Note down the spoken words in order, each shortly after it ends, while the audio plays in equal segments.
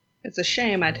It's a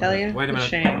shame, I tell you. Wait a minute.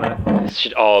 Shame. This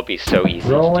should all be so easy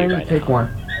Rolling, to do by take now. one.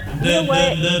 You know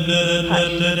what? Is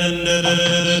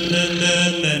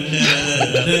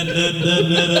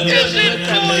it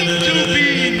going to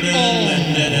be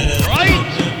all right?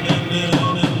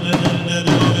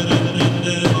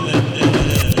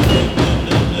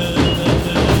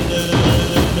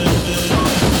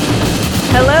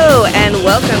 Hello, and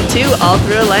welcome to All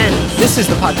Through a Lens. This is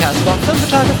the podcast about film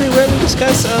photography where we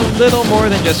discuss a little more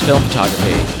than just film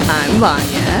photography. I'm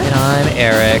Vanya. And I'm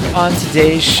Eric. On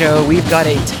today's show, we've got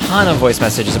a ton of voice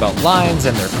messages about lines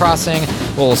and their crossing.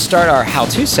 We'll start our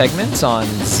how-to segments on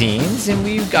zines, and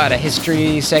we've got a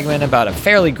history segment about a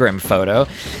fairly grim photo.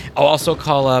 I'll also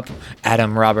call up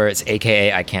Adam Roberts,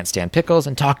 aka I Can't Stand Pickles,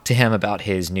 and talk to him about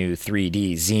his new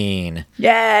 3D zine.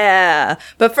 Yeah.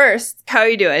 But first, how are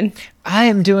you doing? I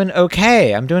am doing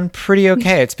okay. I'm doing pretty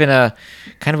okay. It's been a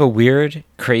kind of a weird,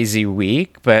 crazy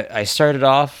week, but I started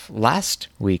off last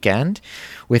weekend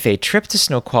with a trip to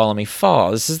Snoqualmie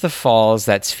Falls. This is the falls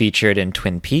that's featured in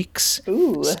Twin Peaks.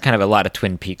 Ooh. It's kind of a lot of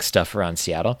Twin Peaks stuff around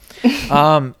Seattle.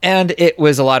 And it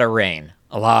was a lot of rain.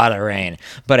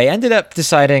 But I ended up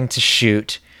deciding to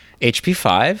shoot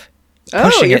HP5.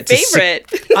 Oh, your favorite.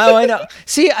 Oh, I know.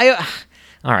 See,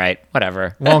 all right,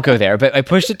 whatever. Won't go there. But I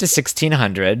pushed it to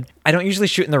 1600. I don't usually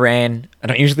shoot in the rain. I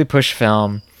don't usually push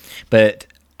film. But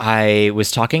I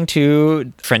was talking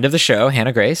to a friend of the show,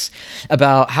 Hannah Grace,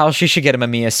 about how she should get a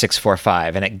Mamiya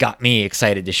 645. And it got me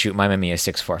excited to shoot my Mamiya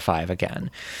 645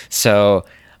 again. So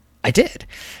I did.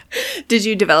 Did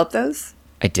you develop those?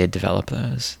 I did develop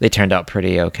those. They turned out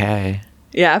pretty okay.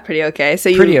 Yeah, pretty okay.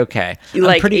 So Pretty okay. You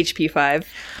like HP5?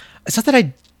 It's not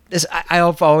that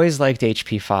I've always liked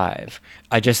HP5.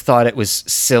 I just thought it was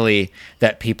silly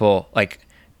that people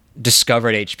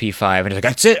discovered HP5 and it's like,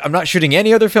 that's it. I'm not shooting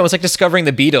any other film. It's like discovering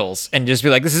the Beatles and just be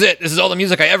like, this is it. This is all the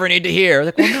music I ever need to hear.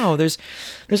 Like, well, no, there's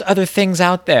other things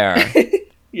out there.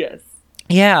 Yes.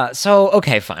 Yeah. So,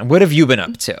 okay, fine. What have you been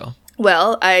up to?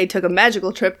 Well, I took a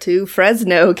magical trip to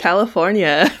Fresno,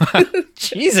 California.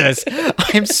 Jesus,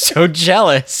 I'm so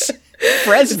jealous.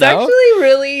 Fresno? It's actually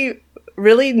really,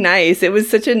 really nice. It was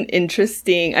such an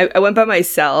interesting... I went by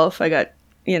myself. I got,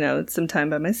 some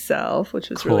time by myself, which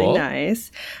was really Cool.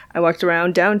 nice. I walked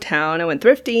around downtown. I went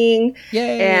thrifting.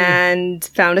 Yay. And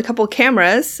found a couple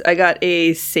cameras. I got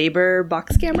a Sabre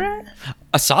box camera.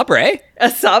 A Sabre? A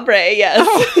Sabre, yes.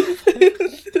 Oh.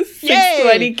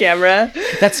 620 camera.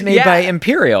 That's made by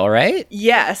Imperial, right?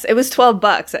 Yes, it was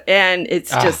 $12, and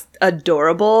it's just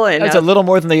adorable. And It's a little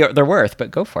more than they're worth, but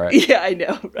go for it. yeah, I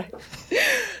know, right?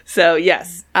 So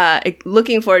yes,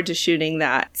 looking forward to shooting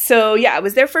that. So yeah, I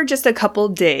was there for just a couple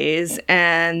days,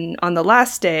 and on the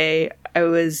last day, I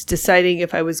was deciding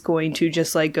if I was going to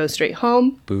just go straight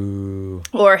home, Boo.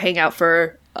 or hang out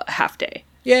for a half day.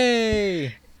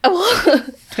 Yay. I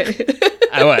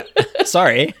What?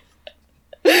 Sorry.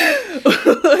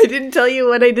 I didn't tell you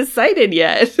what I decided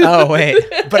yet. Oh, wait.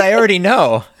 But I already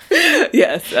know.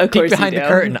 Yes, of course. Peek behind you the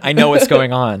do. curtain. I know what's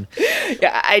going on.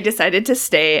 Yeah, I decided to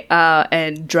stay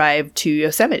and drive to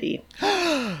Yosemite.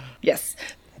 Yes.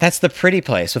 That's the pretty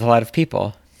place with a lot of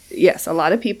people. Yes, a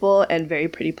lot of people and very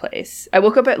pretty place. I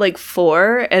woke up at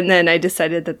 4, and then I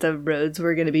decided that the roads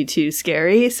were going to be too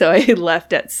scary, so I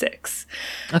left at 6.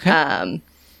 Okay.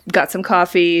 Got some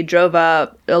coffee, drove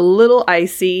up, a little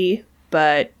icy,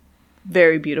 but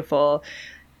very beautiful.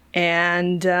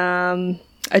 And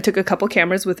I took a couple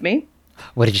cameras with me.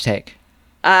 What did you take?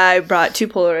 I brought 2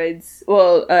 Polaroids.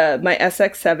 Well, my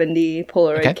SX70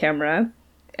 Polaroid camera,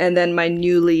 and then my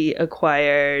newly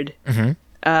acquired.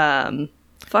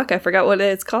 I forgot what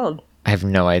it's called. I have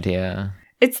no idea.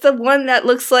 It's the one that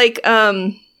looks like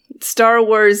Star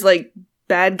Wars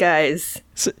bad guys.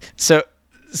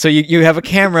 So you have a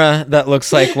camera that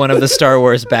looks like one of the Star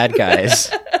Wars bad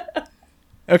guys.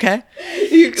 Okay.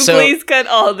 Please cut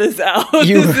all this out.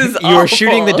 You This is were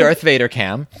shooting the awful. Darth Vader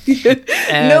cam.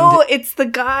 And No, it's the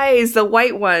guys, the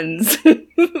white ones.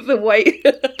 The white,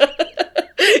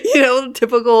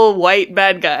 typical white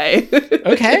bad guy.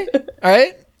 Okay. All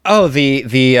right. Oh, the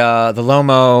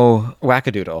Lomo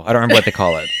wackadoodle. I don't remember what they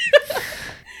call it.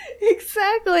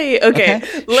 Exactly. Okay.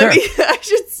 Sure. I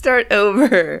should start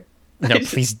over. No,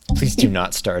 please do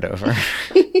not start over.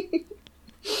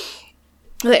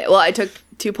 Okay, well, I took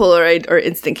 2 Polaroid or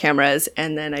instant cameras,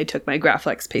 and then I took my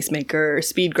Graflex pacemaker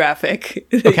speed graphic.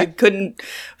 Okay. I couldn't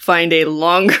find a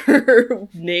longer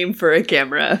name for a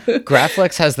camera.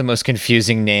 Graflex has the most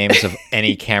confusing names of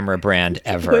any camera brand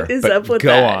ever. What is but up with go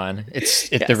that? on.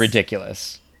 It's Yes. they're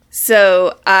ridiculous.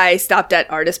 So I stopped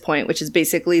at Artist Point, which is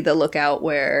basically the lookout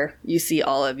where you see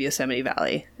all of Yosemite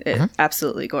Valley. It's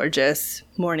absolutely gorgeous.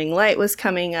 Morning light was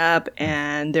coming up,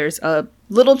 and there's a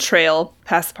little trail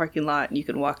past the parking lot, and you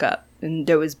can walk up. And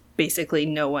there was basically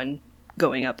no one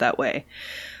going up that way.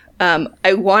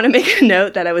 I want to make a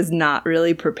note that I was not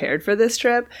really prepared for this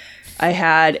trip. I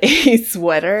had a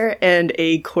sweater and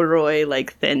a corduroy,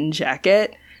 like, thin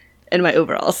jacket. And my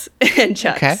overalls and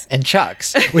Chucks. Okay. And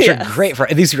Chucks, which are great for,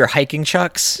 these are your hiking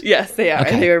Chucks? Yes, they are.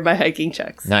 Okay. They were my hiking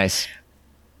Chucks. Nice.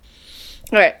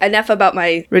 All right, enough about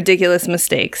my ridiculous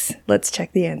mistakes. Let's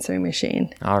check the answering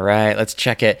machine. All right, let's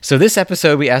check it. So this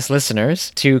episode, we asked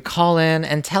listeners to call in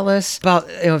and tell us about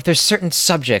if there's certain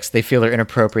subjects they feel are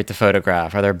inappropriate to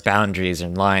photograph. Are there boundaries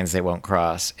and lines they won't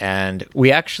cross? And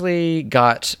we actually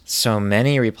got so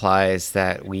many replies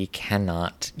that we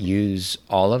cannot use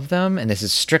all of them. And this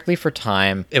is strictly for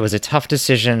time. It was a tough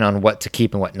decision on what to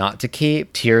keep and what not to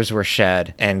keep. Tears were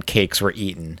shed and cakes were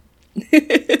eaten.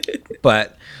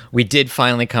 But we did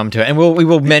finally come to it, and we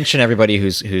will mention everybody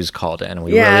who's called in.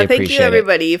 We really appreciate thank you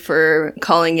everybody for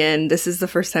calling in. This is the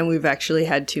first time we've actually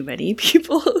had too many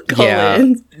people call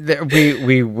in. There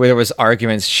was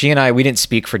arguments. She and I, we didn't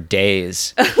speak for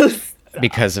days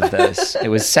because of this. It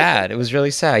was sad. It was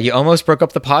really sad. You almost broke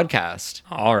up the podcast.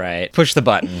 All right, push the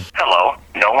button. Hello,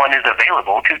 no one is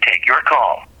available to take your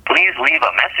call. Please leave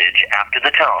a message after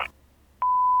the tone.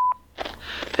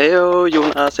 Heyo,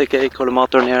 Jonas aka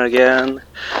Collimator here again.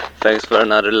 Thanks for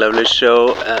another lovely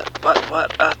show. But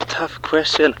what a tough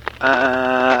question.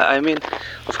 I mean,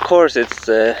 of course it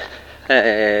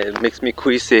makes me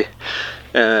queasy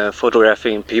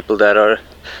photographing people that are,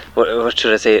 what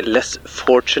should I say, less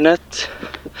fortunate.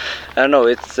 I don't know,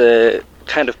 it's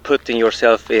kind of putting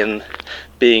yourself in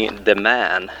being the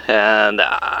man, and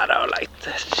I don't like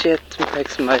that shit.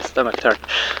 Makes my stomach turn.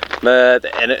 But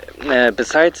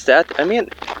besides that, I mean,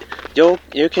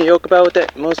 you can joke about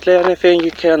it, mostly anything. You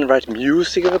can write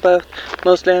music about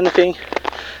mostly anything.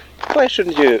 Why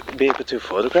shouldn't you be able to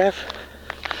photograph?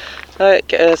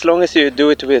 Like, as long as you do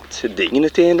it with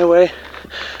dignity in a way.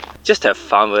 Just have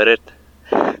fun with it.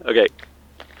 Okay,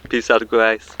 peace out,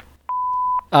 guys.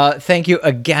 Thank you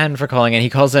again for calling in. He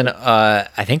calls in,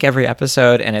 I think, every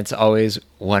episode, and it's always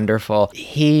wonderful.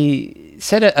 He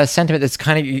said a sentiment that's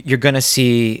kind of, you're going to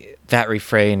see that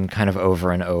refrain kind of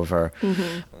over and over.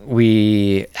 Mm-hmm.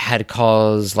 We had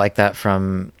calls like that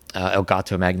from El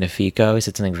Gato Magnifico. He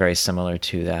said something very similar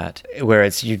to that, where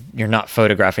it's you're not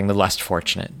photographing the less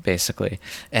fortunate, basically.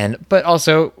 But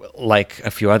also, like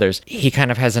a few others, he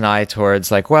kind of has an eye towards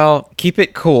like, well, keep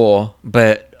it cool,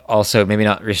 but also maybe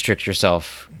not restrict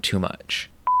yourself too much.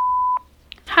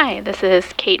 Hi, this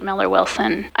is Kate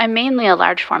Miller-Wilson. I'm mainly a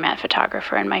large format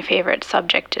photographer, and my favorite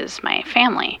subject is my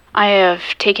family. I have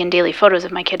taken daily photos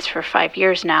of my kids for 5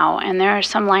 years now, and there are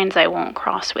some lines I won't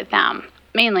cross with them.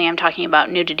 Mainly I'm talking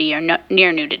about nudity or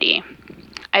near nudity.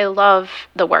 I love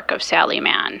the work of Sally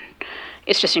Mann.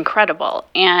 It's just incredible,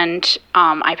 and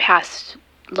I pass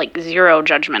like zero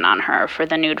judgment on her for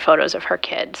the nude photos of her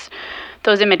kids.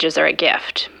 Those images are a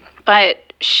gift.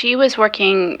 But she was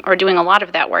working or doing a lot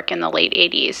of that work in the late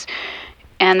 80s,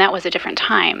 and that was a different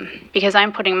time. Because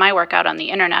I'm putting my work out on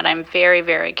the internet, I'm very,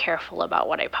 very careful about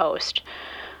what I post.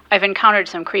 I've encountered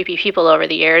some creepy people over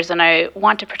the years, and I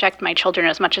want to protect my children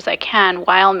as much as I can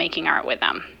while making art with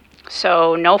them.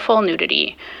 So no full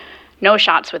nudity, no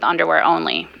shots with underwear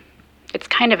only. It's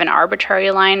kind of an arbitrary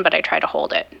line, but I try to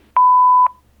hold it.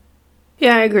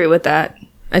 Yeah, I agree with that.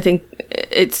 I think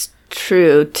it's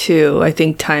true too. I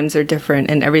think times are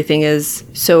different and everything is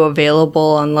so available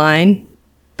online.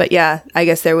 But yeah, I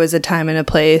guess there was a time and a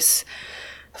place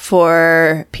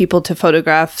for people to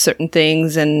photograph certain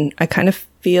things, and I kind of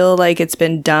feel like it's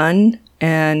been done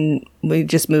and we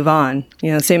just move on.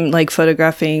 You know, same like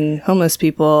photographing homeless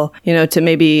people, you know, to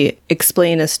maybe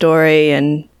explain a story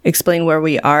and explain where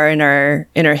we are in our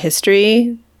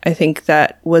history. I think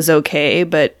that was okay,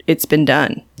 but it's been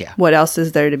done. Yeah. What else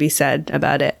is there to be said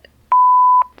about it?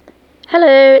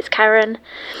 Hello, it's Karen.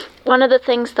 One of the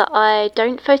things that I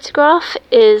don't photograph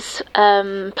is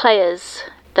players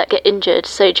that get injured.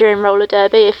 So during roller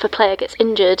derby, if a player gets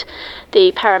injured,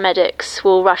 the paramedics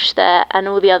will rush there and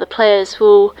all the other players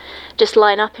will just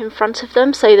line up in front of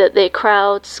them so that the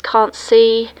crowds can't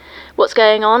see what's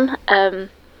going on.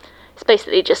 It's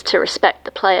basically just to respect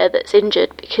the player that's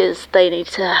injured because they need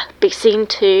to be seen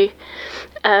to.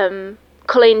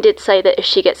 Colleen did say that if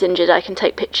she gets injured, I can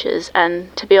take pictures,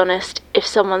 and to be honest, if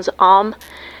someone's arm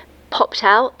popped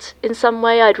out in some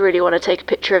way, I'd really want to take a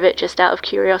picture of it just out of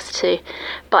curiosity,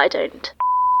 but I don't.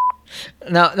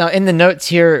 Now, in the notes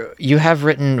here, you have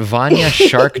written Vanya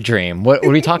Shark Dream. What are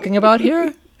we talking about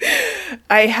here?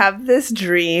 I have this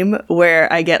dream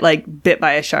where I get like bit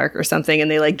by a shark or something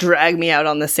and they like drag me out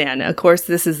on the sand. Of course,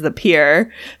 this is the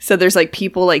pier. So there's like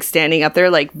people like standing up there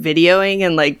like videoing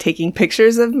and like taking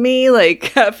pictures of me like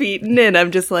half eaten. And I'm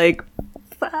just like,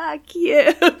 fuck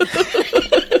you.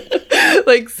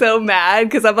 Like so mad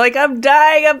because I'm like, I'm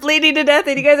dying. I'm bleeding to death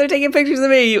and you guys are taking pictures of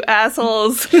me, you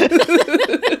assholes.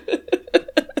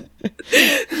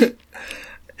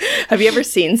 Have you ever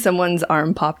seen someone's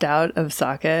arm popped out of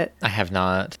socket? I have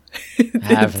not.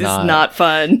 It's not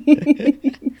fun.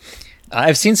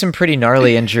 I've seen some pretty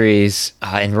gnarly injuries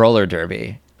in roller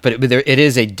derby, but it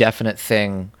is a definite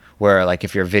thing where, like,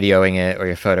 if you're videoing it or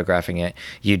you're photographing it,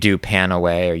 you do pan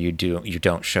away or you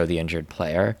don't show the injured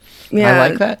player. Yeah, I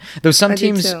like that. Though some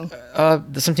teams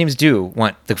do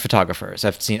want the photographers.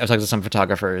 I've talked to some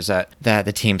photographers that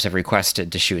the teams have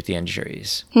requested to shoot the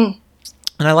injuries.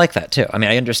 And I like that too. I mean,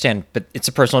 I understand, but it's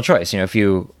a personal choice. You know, if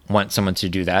you want someone to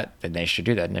do that, then they should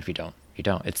do that. And if you don't, you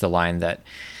don't. It's the line that,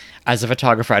 as a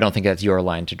photographer, I don't think that's your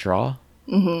line to draw.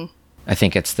 Mm-hmm. I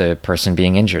think it's the person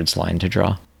being injured's line to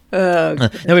draw. Now,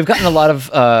 we've gotten a lot of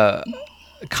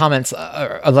comments,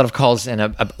 a lot of calls in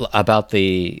about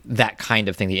that kind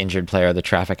of thing, the injured player, the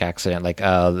traffic accident. Like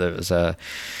there was a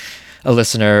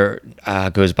listener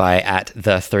goes by at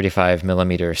the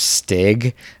 35mm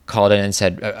Stig, called in and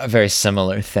said a very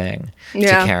similar thing to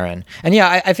Karen. And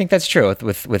yeah, I think that's true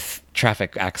with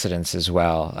traffic accidents as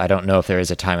well. I don't know if there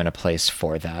is a time and a place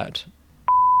for that.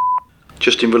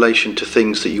 Just in relation to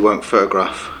things that you won't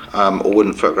photograph or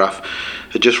wouldn't photograph,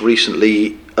 I just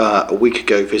recently, a week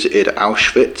ago, visited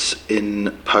Auschwitz in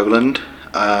Poland.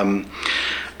 And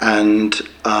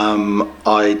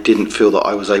I didn't feel that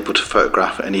I was able to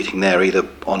photograph anything there, either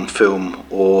on film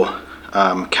or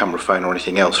camera phone or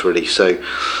anything else, really. So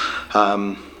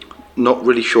not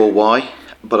really sure why,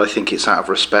 but I think it's out of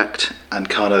respect and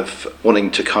kind of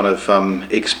wanting to kind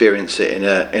of experience it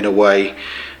in a way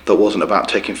that wasn't about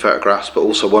taking photographs, but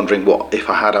also wondering what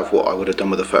I would have done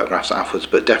with the photographs afterwards,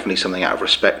 but definitely something out of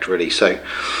respect, really. So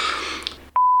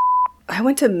I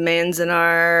went to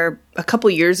Manzanar a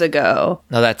couple years ago.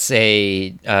 No, that's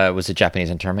was a Japanese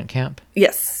internment camp?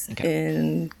 Yes,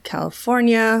 in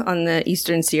California on the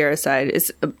Eastern Sierra side.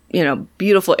 It's a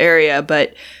beautiful area,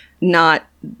 but not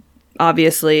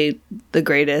obviously the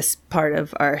greatest part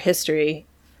of our history.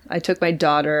 I took my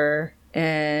daughter,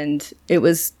 and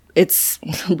it's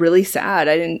really sad.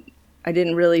 I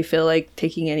didn't really feel like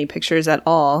taking any pictures at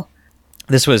all.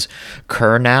 This was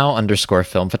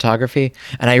Kernow_film photography,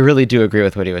 and I really do agree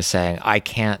with what he was saying. I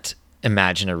can't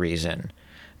imagine a reason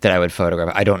that I would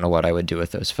photograph. I don't know what I would do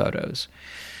with those photos.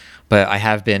 But I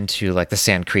have been to like the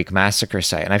Sand Creek Massacre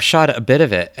site, and I've shot a bit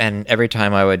of it, and every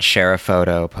time I would share a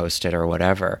photo, post it or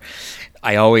whatever,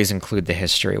 I always include the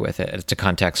history with it to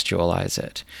contextualize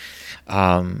it.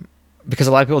 Because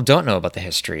a lot of people don't know about the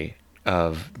history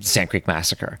of the Sand Creek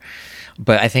Massacre.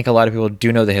 But I think a lot of people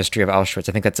do know the history of Auschwitz.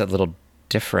 I think that's a little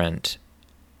different.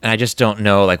 And I just don't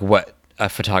know like what a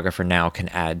photographer now can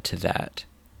add to that.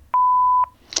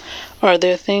 Are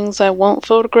there things I won't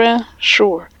photograph?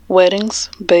 Sure. Weddings,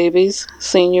 babies,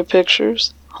 senior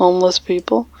pictures, homeless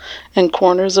people, and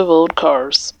corners of old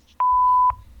cars.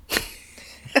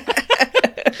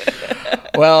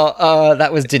 Well,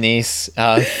 that was Denise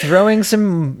throwing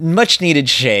some much-needed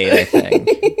shade, I think.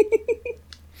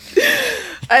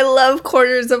 I love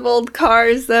corners of old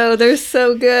cars, though. They're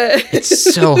so good.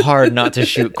 It's so hard not to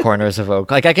shoot corners of old.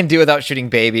 Like, I can do without shooting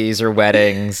babies or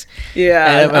weddings.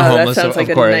 Yeah, that sounds like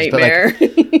a nightmare.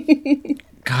 But like,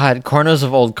 God, corners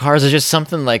of old cars is just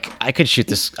something like I could shoot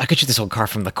this old car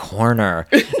from the corner,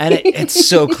 and it's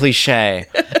so cliche.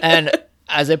 And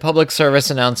as a public service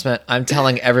announcement, I'm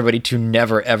telling everybody to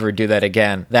never ever do that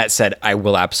again. That said, I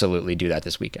will absolutely do that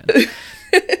this weekend.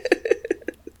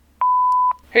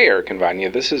 Hey, Eric and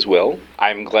Vanya, this is Will.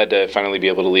 I'm glad to finally be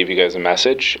able to leave you guys a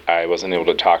message. I wasn't able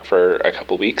to talk for a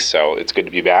couple weeks, so it's good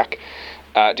to be back.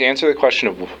 To answer the question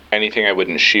of anything I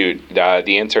wouldn't shoot,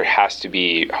 the answer has to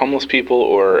be homeless people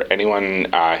or anyone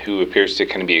who appears to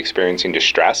kind of be experiencing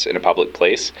distress in a public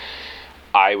place.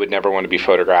 I would never want to be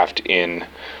photographed in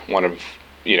one of,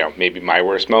 maybe my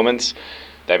worst moments.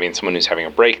 That means someone who's having a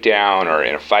breakdown or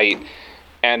in a fight.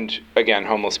 And again,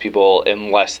 homeless people,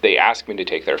 unless they ask me to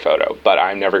take their photo. But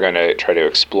I'm never going to try to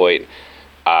exploit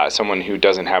someone who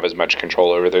doesn't have as much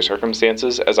control over their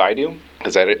circumstances as I do,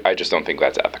 because I just don't think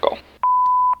that's ethical.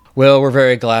 Well, we're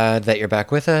very glad that you're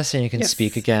back with us and you can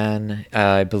speak again.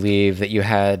 I believe that you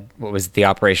had, what was the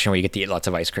operation where you get to eat lots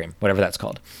of ice cream, whatever that's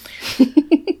called.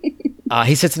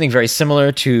 He said something very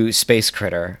similar to Space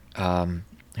Critter.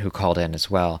 who called in as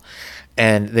well.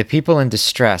 And the people in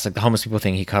distress, like the homeless people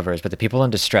thing he covers, but the people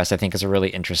in distress, I think, is a really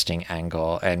interesting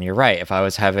angle. And you're right. If I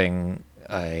was having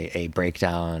a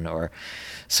breakdown or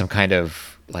some kind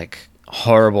of like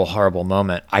horrible, horrible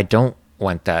moment, I don't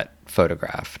want that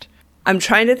photographed. I'm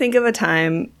trying to think of a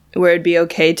time where it'd be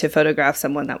okay to photograph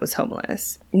someone that was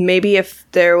homeless. Maybe if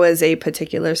there was a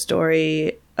particular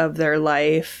story of their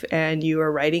life and you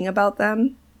were writing about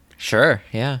them. Sure,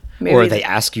 yeah. Maybe or they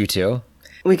ask you to.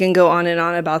 We can go on and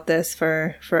on about this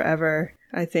for forever,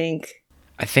 I think.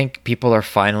 I think people are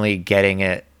finally getting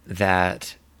it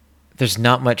that there's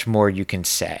not much more you can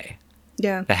say.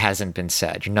 Yeah. That hasn't been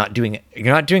said. You're not doing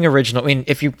original. I mean,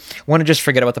 if you want to just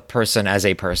forget about the person as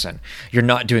a person, you're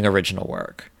not doing original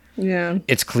work. Yeah.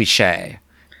 It's cliche.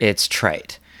 It's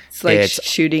trite. It's like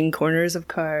shooting corners of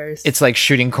cars. It's like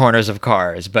shooting corners of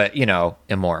cars, but,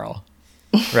 immoral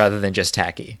rather than just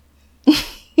tacky.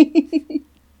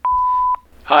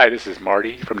 Hi, this is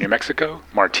Marty from New Mexico,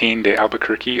 Martin de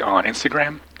Albuquerque on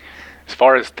Instagram. As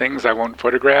far as things I won't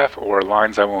photograph or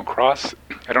lines I won't cross,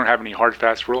 I don't have any hard,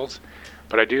 fast rules,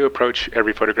 but I do approach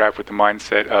every photograph with the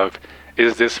mindset of,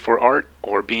 is this for art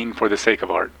or being for the sake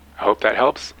of art? I hope that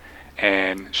helps.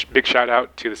 And big shout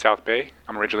out to the South Bay.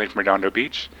 I'm originally from Redondo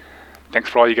Beach. Thanks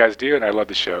for all you guys do, and I love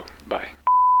the show. Bye.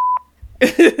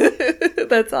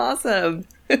 That's awesome.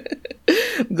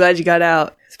 I'm glad you got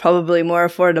out. It's probably more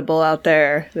affordable out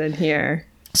there than here.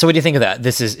 So what do you think of that?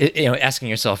 This is, asking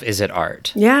yourself, is it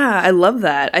art? Yeah, I love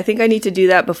that. I think I need to do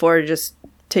that before just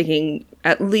taking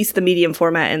at least the medium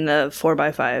format in the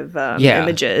 4x5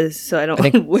 images, so I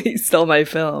don't waste all my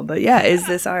film. But yeah, is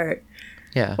this art?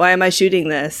 Yeah. Why am I shooting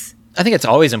this? I think it's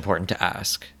always important to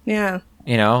ask. Yeah.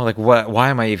 Like why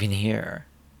am I even here?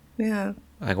 Yeah.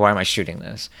 Like, why am I shooting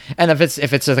this? And if it's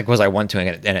like, because I want to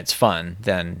and it's fun,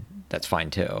 then that's fine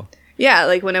too. Yeah,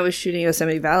 like when I was shooting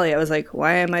Yosemite Valley, I was like,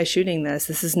 why am I shooting this?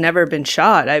 This has never been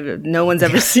shot. No one's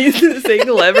ever seen this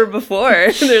angle ever before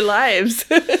in their lives.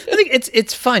 I think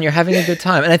it's fun. You're having a good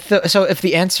time. And so if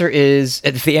the answer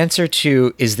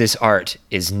to is this art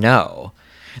is no,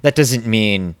 that doesn't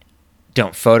mean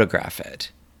don't photograph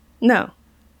it. No.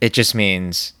 It just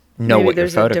means know what you're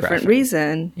photographing. There's a different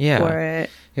reason for it.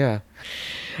 Yeah.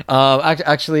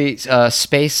 Actually,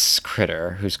 Space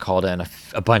Critter, who's called in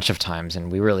a bunch of times,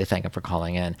 and we really thank him for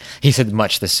calling in. He said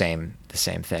much the same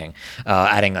thing,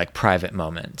 adding like private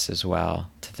moments as well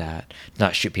to that.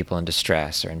 Not shoot people in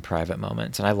distress or in private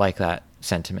moments, and I like that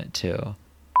sentiment too.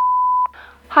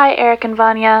 Hi, Eric and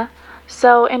Vanya.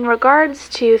 So, in regards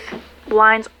to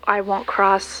lines I won't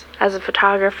cross as a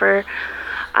photographer,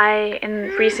 I,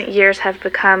 in recent years, have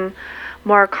become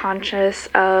more conscious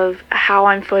of how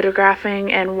I'm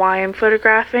photographing and why I'm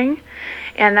photographing,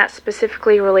 and that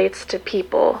specifically relates to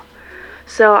people.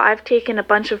 So I've taken a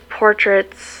bunch of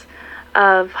portraits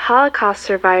of Holocaust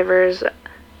survivors,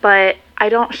 but I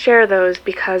don't share those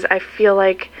because I feel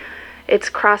like it's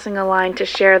crossing a line to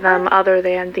share them other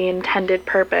than the intended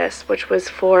purpose, which was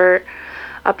for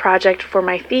a project for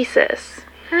my thesis.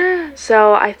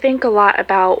 So I think a lot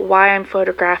about why I'm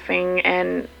photographing,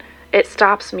 and it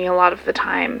stops me a lot of the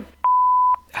time.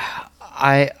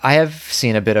 I have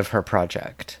seen a bit of her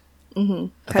project,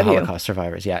 the Holocaust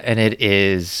survivors, yeah, and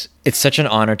it's such an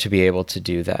honor to be able to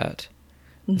do that.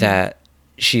 That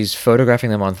she's photographing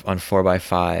them on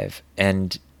 4x5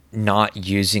 and not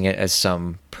using it as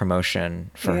some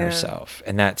promotion for herself,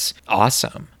 and that's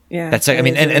awesome. Yeah, that's like, I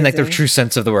mean, and like the true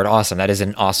sense of the word awesome. That is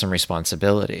an awesome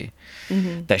responsibility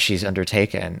that she's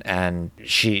undertaken, and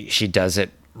she does it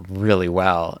really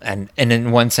well. And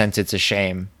in one sense, it's a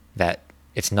shame that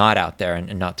it's not out there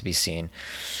and not to be seen.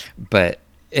 But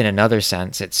in another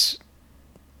sense, it's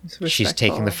she's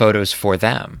taking the photos for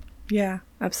them. Yeah,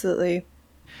 absolutely.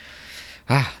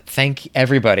 Thank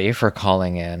everybody for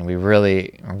calling in. We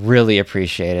really, really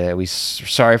appreciate it. We're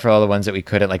sorry for all the ones that we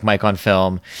couldn't, like Mike on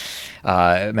Film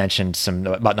mentioned some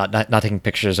about not taking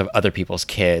pictures of other people's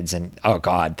kids. And oh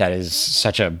God, that is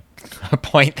such a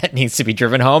point that needs to be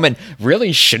driven home and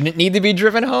really shouldn't need to be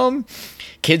driven home.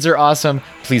 Kids are awesome.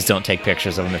 Please don't take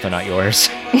pictures of them if they're not yours.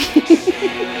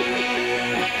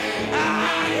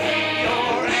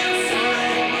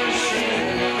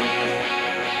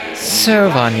 So,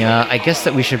 Vanya, I guess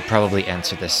that we should probably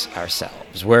answer this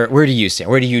ourselves. Where do you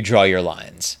stand? Where do you draw your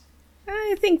lines?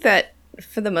 I think that,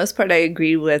 for the most part, I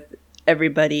agree with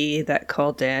everybody that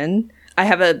called in. I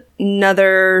have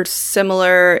another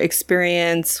similar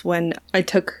experience when I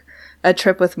took a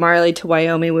trip with Marley to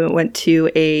Wyoming. We went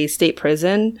to a state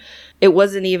prison. It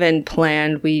wasn't even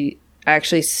planned. We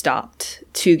actually stopped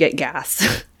to get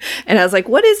gas. And I was like,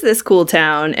 what is this cool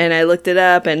town? And I looked it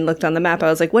up and looked on the map. I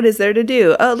was like, what is there to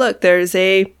do? Oh, look, there's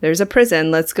a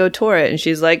prison. Let's go tour it. And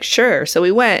she's like, sure. So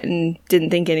we went and didn't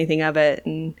think anything of it.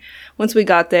 And once we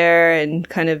got there and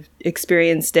kind of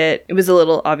experienced it, it was a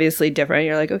little obviously different.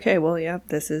 You're like, okay, well, yeah,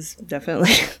 this is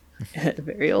definitely a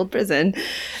very old prison.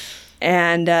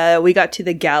 And we got to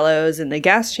the gallows and the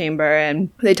gas chamber, and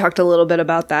they talked a little bit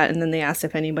about that. And then they asked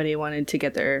if anybody wanted to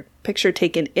get their picture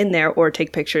taken in there or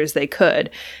take pictures, they could.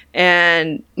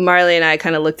 And Marley and I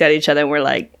kind of looked at each other and we're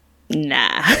like,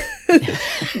 nah,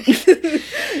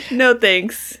 no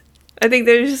thanks. I think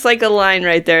there's just like a line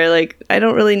right there. Like, I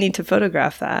don't really need to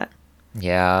photograph that.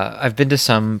 Yeah, I've been to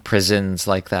some prisons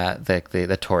like that,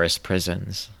 the tourist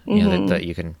prisons, you know, that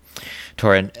you can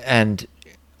tour in. And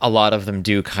a lot of them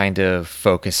do kind of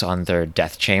focus on their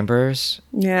death chambers.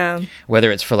 Yeah.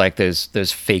 Whether it's for like those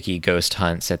fakey ghost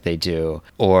hunts that they do,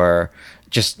 or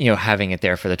just, you know, having it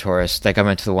there for the tourists. Like I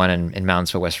went to the one in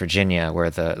Moundsville, West Virginia,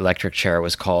 where the electric chair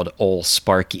was called Ol'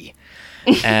 Sparky.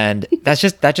 And that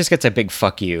just gets a big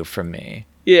fuck you from me.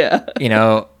 Yeah. You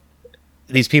know,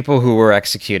 these people who were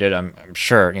executed, I'm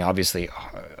sure, you know, obviously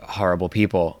horrible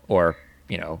people, or,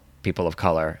 you know, people of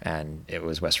color, and it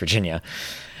was West Virginia.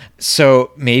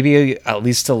 So maybe at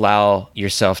least allow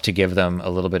yourself to give them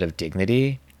a little bit of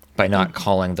dignity by not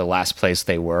calling the last place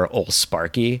they were Ol'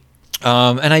 Sparky.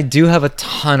 And I do have a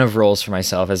ton of roles for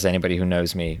myself, as anybody who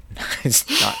knows me is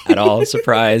not at all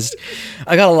surprised.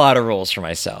 I got a lot of roles for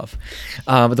myself.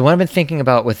 But the one I've been thinking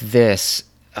about with this,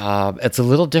 it's a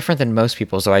little different than most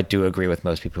people, so I do agree with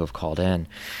most people who have called in,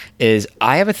 is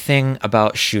I have a thing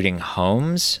about shooting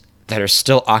homes that are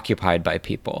still occupied by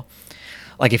people.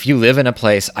 Like if you live in a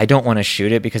place, I don't want to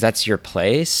shoot it because that's your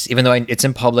place, even though it's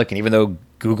in public, and even though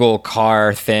Google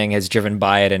car thing has driven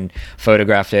by it and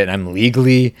photographed it, and I'm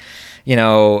legally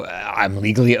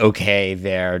okay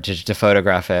there to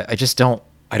photograph it.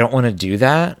 I don't want to do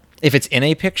that. If it's in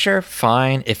a picture,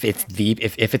 fine. If it's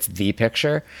the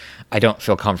picture, I don't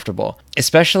feel comfortable,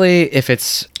 especially if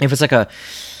it's like a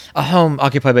home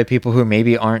occupied by people who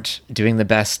maybe aren't doing the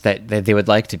best that they would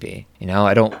like to be. You know,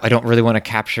 I don't really want to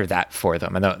capture that for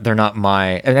them. And they're not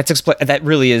my, and that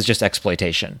really is just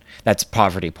exploitation. That's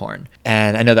poverty porn.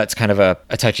 And I know that's kind of a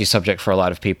touchy subject for a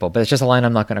lot of people, but it's just a line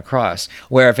I'm not going to cross.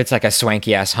 Where if it's like a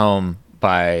swanky ass home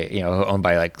owned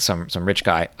by like some rich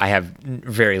guy, I have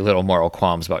very little moral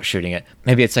qualms about shooting it.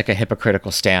 Maybe it's like a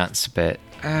hypocritical stance, but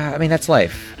I mean, that's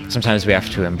life. Sometimes we have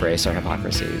to embrace our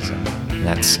hypocrisies, and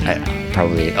that's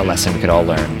probably a lesson we could all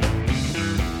learn.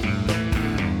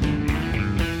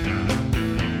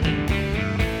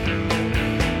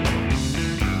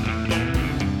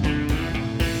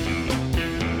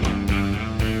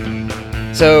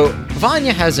 So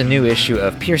Vanya has a new issue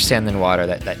of Pure Sand and Water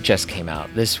that just came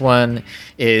out. This one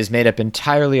is made up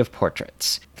entirely of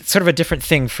portraits. It's sort of a different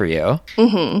thing for you.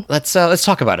 Mm-hmm. Let's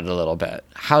talk about it a little bit.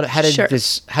 How did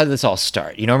this all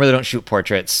start? You normally don't shoot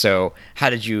portraits, so how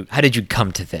did you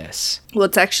come to this? Well,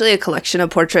 it's actually a collection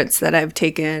of portraits that I've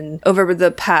taken over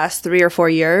the past 3 or 4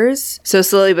 years. So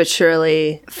slowly but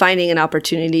surely finding an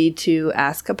opportunity to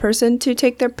ask a person to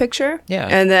take their picture. Yeah.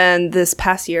 And then this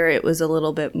past year, it was a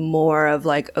little bit more of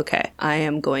like, okay, I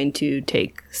am going to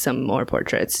take some more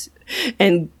portraits,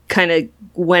 and kind of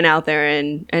went out there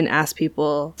and asked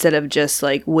people instead of just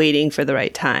like waiting for the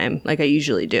right time like I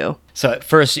usually do. So at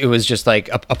first it was just like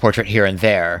a portrait here and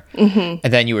there, and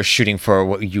then you were shooting for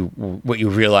what you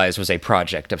realized was a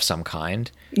project of some kind.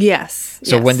 Yes.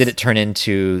 So when did it turn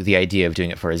into the idea of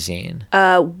doing it for a zine?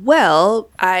 Well,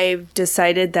 I've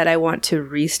decided that I want to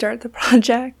restart the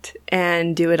project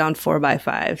and do it on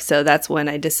 4x5. So that's when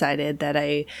I decided that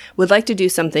I would like to do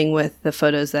something with the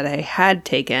photos that I had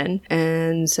taken.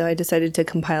 And so I decided to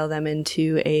compile them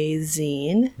into a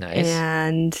zine. Nice.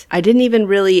 And I didn't even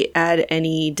really add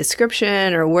any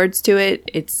description or words to it.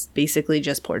 It's basically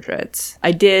just portraits.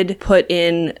 I did put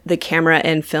in the camera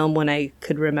and film when I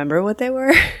could remember what they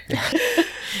were.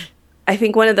 I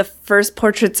think one of the first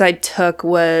portraits I took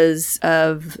was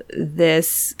of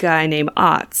this guy named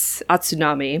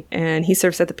Atsunami, and he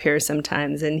surfs at the pier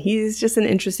sometimes, and he's just an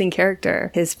interesting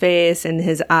character. His face and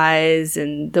his eyes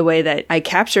and the way that I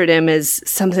captured him is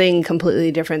something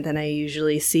completely different than I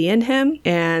usually see in him,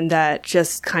 and that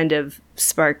just kind of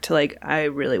sparked like I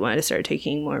really wanted to start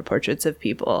taking more portraits of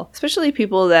people, especially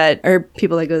people that go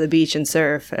to the beach and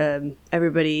surf.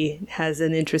 Everybody has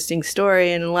an interesting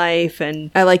story in life, and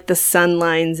I like the sun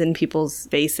lines in people's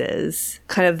faces,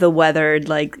 kind of the weathered,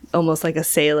 like almost like a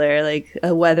sailor, like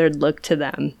a weathered look to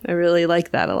them. I really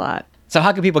like that a lot. So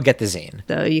how can people get the zine?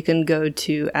 So you can go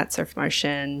to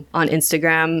 @surfmartian on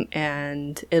Instagram,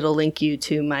 and it'll link you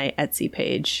to my Etsy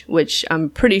page, which I'm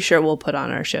pretty sure we'll put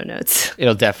on our show notes.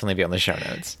 It'll definitely be on the show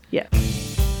notes. Yeah.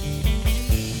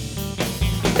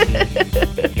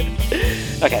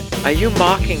 Okay. Are you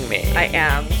mocking me? I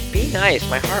am. Be nice.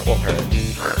 My heart will hurt.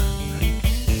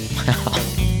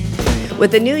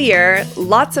 With the new year,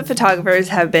 lots of photographers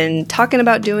have been talking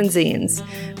about doing zines.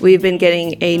 We've been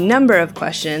getting a number of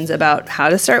questions about how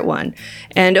to start one.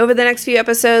 And over the next few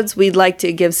episodes, we'd like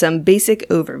to give some basic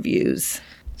overviews.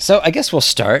 So I guess we'll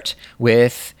start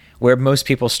with where most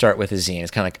people start with a zine. It's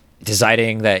kind of like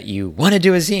deciding that you want to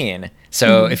do a zine.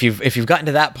 So if you've gotten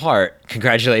to that part,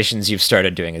 congratulations, you've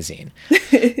started doing a zine.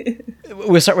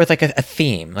 We'll start with like a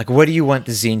theme. Like, what do you want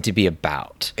the zine to be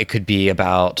about? It could be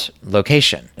about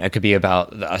location. It could be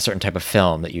about a certain type of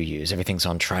film that you use. Everything's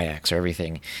on Tri-X, or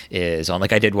everything is on,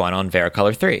 like I did one on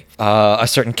Vericolor 3. A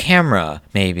certain camera,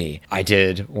 maybe. I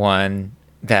did one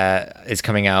that is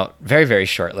coming out very, very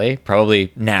shortly,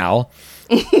 probably now,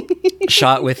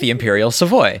 shot with the Imperial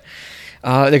Savoy.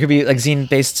 There could be like zine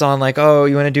based on like, oh,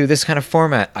 you want to do this kind of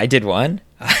format. I did one.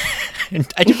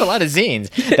 I do a lot of zines.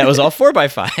 That was all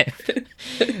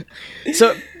 4x5.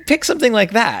 So pick something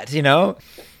like that, you know?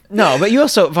 No, but you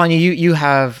also, Vanya, you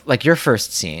have like your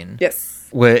first zine. Yes.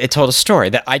 Where it told a story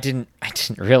that I didn't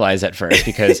realize at first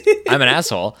because I'm an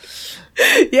asshole.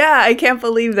 Yeah, I can't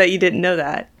believe that you didn't know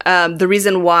that. The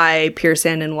reason why Pure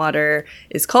Sand and Water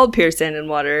is called Pure Sand and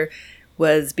Water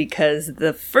was because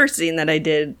the first zine that I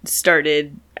did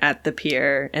started at the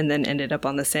pier and then ended up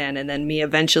on the sand, and then me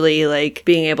eventually like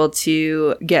being able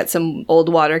to get some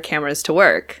old water cameras to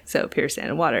work. So Pure Sand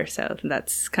and Water. So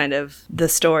that's kind of the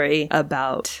story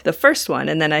about the first one.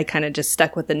 And then I kind of just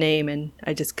stuck with the name, and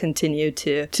I just continued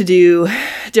to do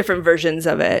different versions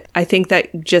of it. I think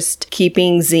that just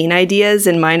keeping zine ideas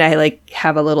in mind, I like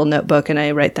have a little notebook and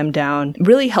I write them down,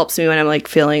 really helps me when I'm like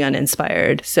feeling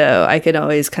uninspired. So I could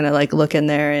always kind of like look in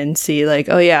there and see like,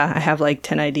 oh yeah, I have like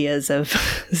 10 ideas of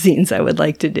zines I would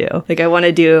like to do. Like I want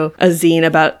to do a zine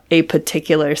about a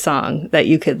particular song that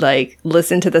you could like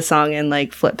listen to the song and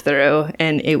like flip through,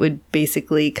 and it would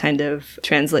basically kind of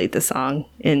translate the song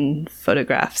in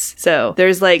photographs. So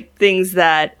there's like things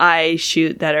that I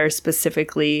shoot that are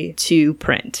specifically to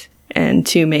print and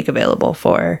to make available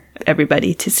for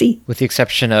everybody to see. With the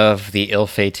exception of the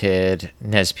ill-fated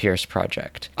Nez Perce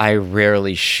project, I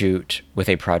rarely shoot with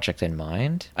a project in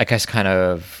mind. I guess kind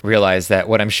of realize that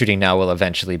what I'm shooting now will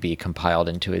eventually be compiled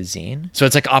into a zine. So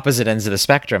it's like opposite ends of the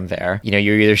spectrum there. You know,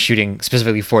 you're either shooting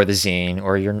specifically for the zine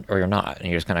or you're not, and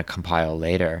you're just going to compile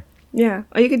later. Yeah,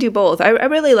 or you could do both. I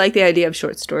really like the idea of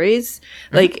short stories.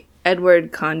 Like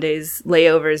Edward Conde's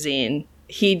Layover zine.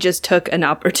 He just took an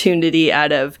opportunity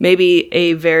out of maybe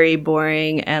a very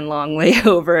boring and long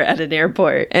layover at an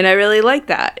airport. And I really like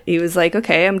that. He was like,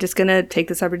 okay, I'm just going to take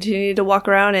this opportunity to walk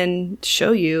around and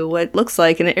show you what it looks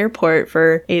like in an airport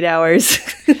for 8 hours.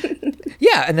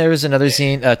 Yeah, and there was another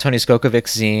zine, Tony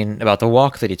Skokovic's zine, about the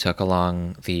walk that he took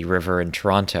along the river in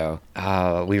Toronto.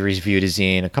 We reviewed a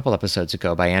zine a couple episodes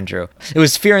ago by Andrew. It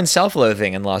was Fear and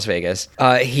Self-Loathing in Las Vegas.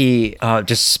 He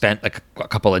just spent like a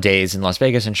couple of days in Las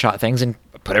Vegas and shot things and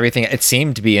put everything, it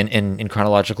seemed to be in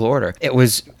chronological order. It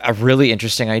was a really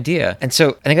interesting idea. And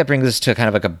so I think that brings us to kind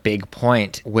of like a big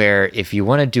point where if you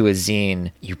want to do a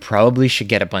zine, you probably should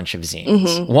get a bunch of zines.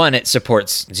 Mm-hmm. One, it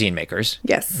supports zine makers.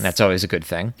 Yes. And that's always a good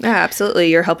thing. Yeah, absolutely.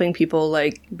 You're helping people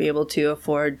like be able to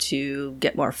afford to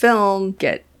get more film,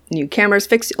 get new cameras,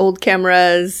 fix old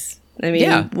cameras. I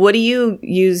mean, What do you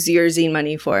use your zine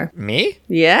money for? Me?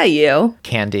 Yeah, you.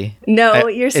 Candy. No,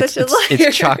 you're such a liar.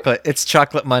 It's chocolate. It's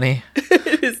chocolate money.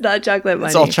 It's not chocolate money.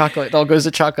 It's all chocolate. It all goes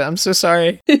to chocolate. I'm so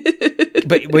sorry.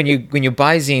 But when you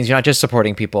buy zines, you're not just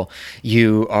supporting people.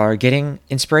 You are getting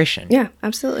inspiration. Yeah,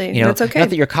 absolutely. You know, that's okay. Not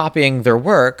that you're copying their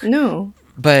work. No.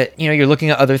 But, you know, you're looking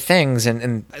at other things,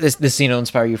 and this scene will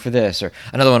inspire you for this, or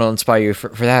another one will inspire you for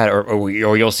that, or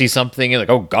you'll see something, you're like,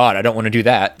 oh, God, I don't want to do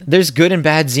that. There's good and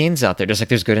bad zines out there, just like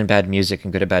there's good and bad music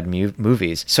and good and bad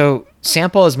movies. So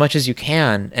sample as much as you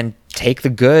can and take the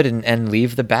good and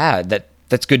leave the bad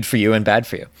that's good for you and bad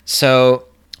for you. So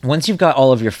once you've got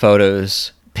all of your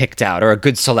photos picked out, or a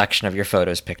good selection of your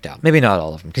photos picked out, maybe not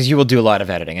all of them, because you will do a lot of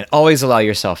editing, and always allow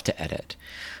yourself to edit.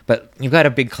 But you've got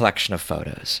a big collection of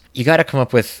photos. You got to come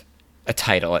up with a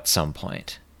title at some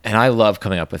point. And I love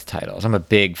coming up with titles. I'm a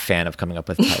big fan of coming up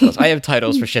with titles. I have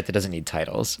titles for shit that doesn't need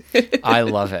titles. I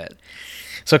love it.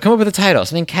 So come up with a title,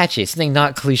 something catchy, something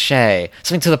not cliche,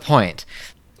 something to the point.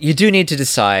 You do need to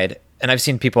decide and I've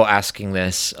seen people asking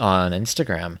this on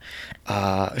Instagram,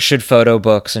 should photo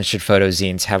books and should photo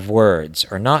zines have words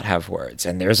or not have words?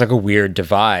 And there's like a weird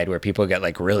divide where people get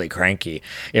like really cranky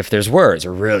if there's words,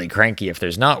 or really cranky if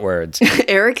there's not words.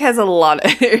 Eric has a lot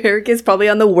of, Eric is probably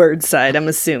on the word side, I'm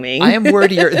assuming. I am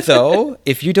wordier though.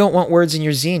 If you don't want words in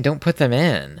your zine, don't put them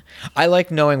in. I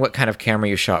like knowing what kind of camera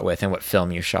you shot with and what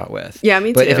film you shot with. Yeah,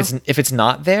 me too. But if it's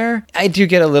not there, I do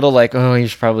get a little like, oh, you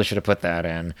probably should have put that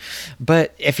in.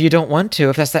 But if you don't want to,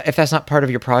 if that's not part of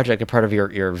your project or part of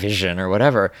your vision or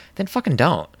whatever, then fucking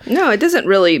don't. No, it doesn't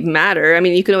really matter. I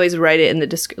mean, you can always write it in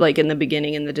the in the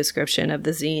beginning in the description of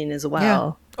the zine as well.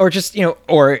 Yeah. Or just,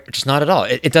 or just not at all.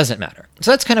 It doesn't matter.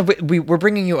 So that's kind of, we're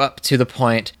bringing you up to the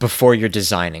point before you're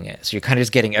designing it. So you're kind of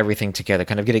just getting everything together,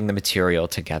 kind of getting the material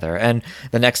together. And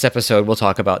the next episode, we'll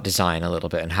talk about design a little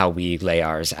bit and how we lay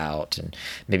ours out, and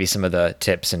maybe some of the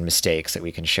tips and mistakes that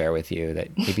we can share with you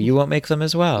that maybe you won't make them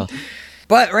as well.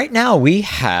 But right now we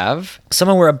have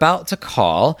someone we're about to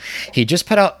call. He just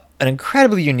put out an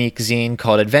incredibly unique zine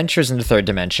called Adventures in the Third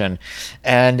Dimension.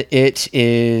 And it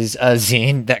is a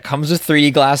zine that comes with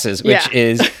 3D glasses, which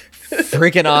is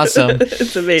freaking awesome.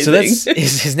 It's amazing. So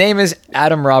his name is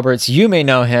Adam Roberts. You may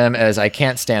know him as I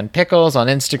Can't Stand Pickles on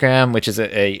Instagram, which is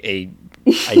I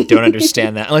don't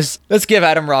understand that. Let's give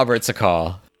Adam Roberts a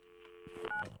call.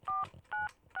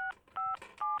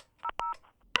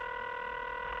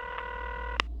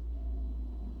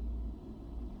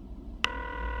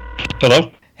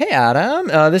 Hello? Hey, Adam.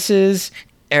 This is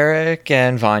Eric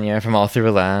and Vanya from All Through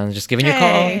a Lens. Just giving you a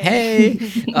call. Hey.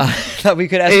 Thought we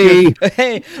could ask you.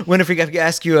 Hey. Wonder if we could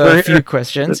ask you a few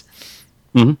questions.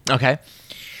 Mm-hmm.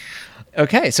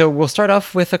 Okay. So we'll start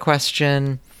off with a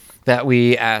question that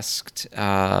we asked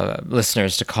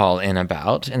listeners to call in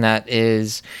about, and that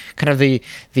is kind of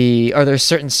are there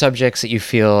certain subjects that you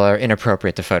feel are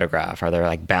inappropriate to photograph? Are there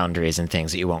like boundaries and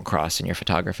things that you won't cross in your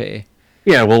photography?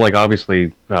 Yeah, well, like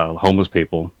obviously homeless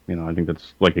people, I think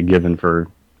that's like a given for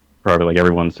probably like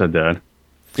everyone said that.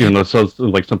 Even though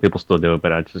like some people still do it,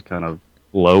 but it's just kind of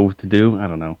low to do. I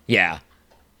don't know. Yeah.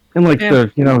 And like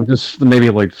just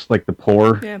maybe like just like the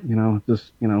poor, they're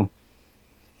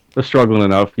struggling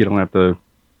enough. You don't have to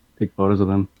take photos of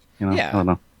them. Yeah. I don't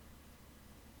know.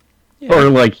 Yeah. Or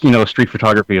like, street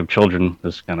photography of children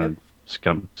is kind of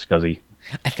scuzzy.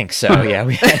 I think so. Yeah.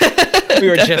 We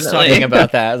were just talking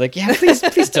about that. Like, yeah, please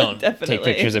don't take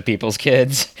pictures of people's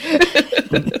kids.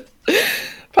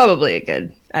 Probably a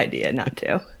good idea not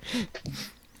to.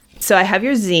 So I have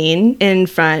your zine in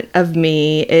front of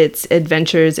me. It's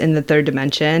Adventures in the Third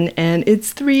Dimension, and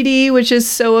it's 3D, which is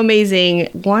so amazing.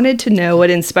 Wanted to know what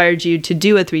inspired you to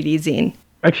do a 3D zine.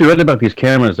 I actually read about these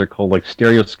cameras. They're called like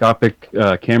stereoscopic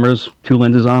cameras, 2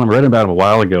 lenses on them. I read about them a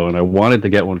while ago, and I wanted to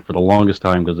get one for the longest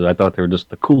time because I thought they were just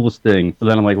the coolest thing. But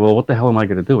then I'm like, well, what the hell am I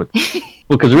going to do with it?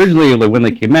 Well, because originally, like, when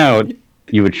they came out,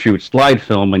 you would shoot slide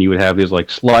film, and you would have these like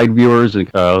slide viewers and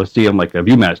see them like a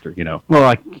Viewmaster,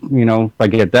 Well, if I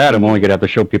get that, I'm only going to have to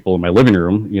show people in my living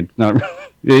room.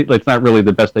 It's not really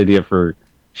the best idea for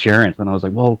sharing. And I was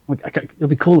like, well, it'd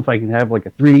be cool if I can have like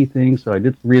a 3D thing. So I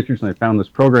did some research and I found this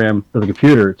program for the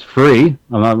computer. It's free.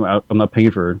 I'm not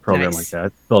paying for a program like that.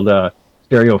 It's called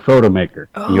Stereo Photo Maker.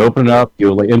 Oh. You open it up,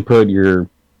 you like input your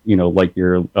like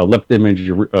your left image,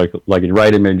 like your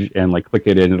right image, and like click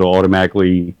it, and it'll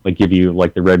automatically like give you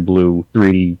like the red blue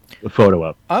 3D photo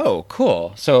up. Oh,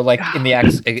 cool! So like in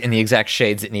the exact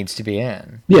shades it needs to be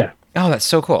in. Yeah. Oh, that's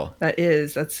so cool.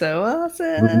 That's so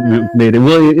awesome.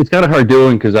 Well, it's kind of hard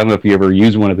doing because I don't know if you ever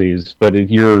use one of these, but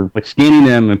if you're like scanning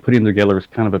them and putting them together is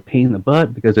kind of a pain in the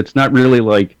butt because it's not really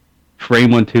like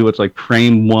frame 1, 2. It's like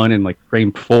frame 1 and like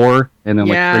frame 4, and then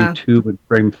like frame 2 and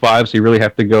frame 5. So you really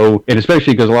have to go, and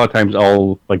especially because a lot of times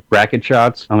I'll like bracket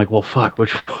shots. I'm like, well, fuck,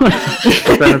 which one?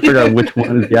 I'm trying to figure out which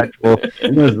one is the actual. Is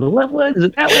it the left one? Is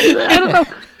it that one? I don't know.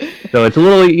 So it's a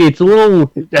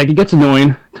little. Like, it gets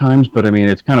annoying times, but I mean,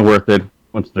 it's kind of worth it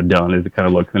once they're done. It kind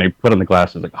of looks when they put on the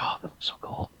glasses, like, oh, that looks so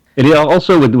cool. And yeah,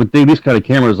 also with these kind of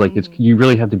cameras, like you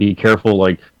really have to be careful.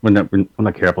 Like when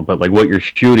not careful, but like what you're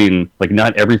shooting, like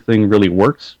not everything really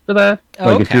works for that.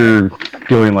 Oh, like if you're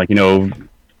doing like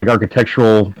like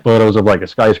architectural photos of like a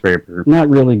skyscraper, not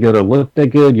really gonna look that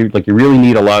good. You really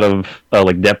need a lot of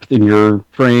like depth in your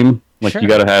frame. Like you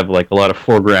got to have like a lot of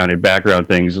foreground and background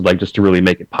things, like just to really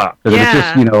make it pop. Because if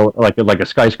it's just like a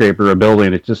skyscraper, or a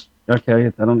building, it's just okay.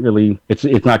 I don't really. It's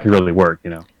not gonna really work.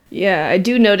 Yeah, I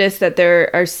do notice that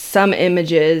there are some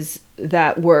images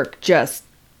that work just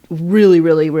really,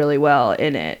 really, really well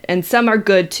in it. And some are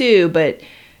good too, but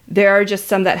there are just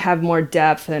some that have more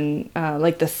depth and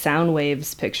like the sound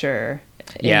waves picture.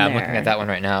 Yeah, I'm looking at that one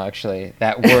right now, actually.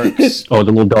 That works. Oh,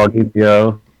 the little doggy,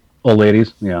 yeah. Old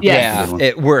ladies, yeah. Yeah,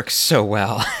 it works so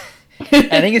well.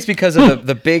 I think it's because of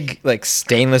the big like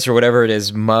stainless or whatever it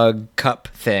is mug cup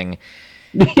thing.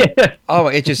 Yeah. Oh,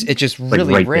 it just Like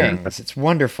really right there. rings. It's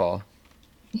wonderful.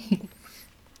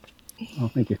 Oh,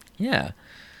 thank you. Yeah.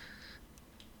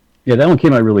 Yeah, that one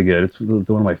came out really good. It's one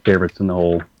of my favorites in the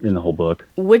whole book.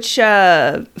 Which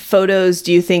photos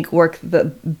do you think work the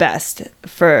best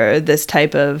for this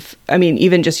type of? I mean,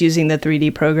 even just using the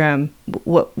 3D program,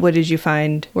 what did you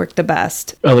find worked the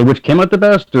best Like which came out the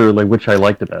best, or like which I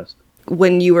liked the best?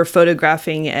 when you were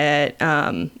photographing it?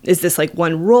 Is this like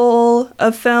one roll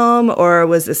of film, or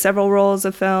was this several rolls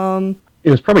of film?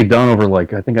 It was probably done over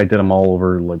I think I did them all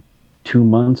over 2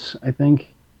 months, I think.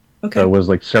 Okay. So it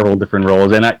was some different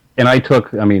rolls, and I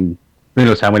took, I mean, who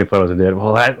knows how many photos I did.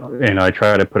 Well, I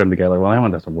tried to put them together. Well, that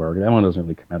one doesn't work. That one doesn't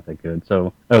really come out that good.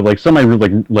 So some I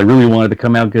really wanted to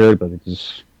come out good, but it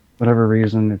just, whatever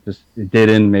reason, it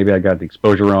didn't. Maybe I got the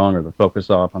exposure wrong or the focus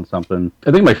off on something.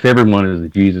 I think my favorite one is the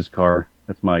Jesus car.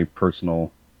 That's my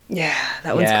personal. Yeah,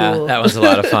 that one's cool. That was a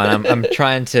lot of fun. I'm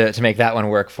trying to make that one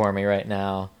work for me right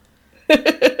now.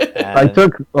 I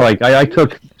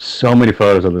took so many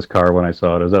photos of this car when I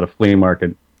saw it. I was at a flea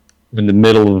market in the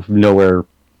middle of nowhere,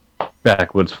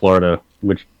 backwoods Florida,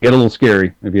 which get a little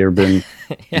scary if you ever been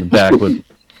in the backwoods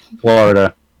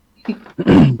Florida.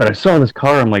 But I saw this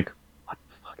car, I'm like, what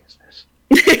the fuck is this?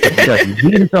 It's got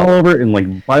Jesus all over it,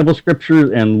 and Bible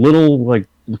scriptures and little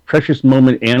precious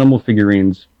moment animal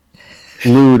figurines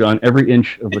glued on every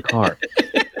inch of the car.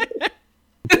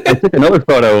 I took another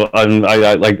photo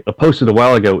I posted a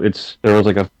while ago. There was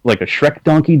a Shrek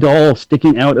donkey doll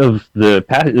sticking out of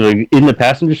in the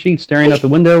passenger seat, staring out the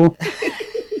window.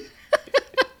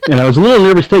 And I was a little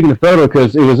nervous taking the photo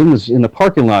because it was in the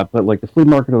parking lot, but the flea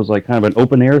market was kind of an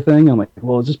open air thing. I'm like,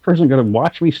 well, is this person going to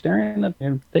watch me staring at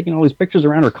and taking all these pictures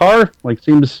around her car?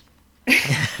 Seems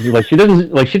she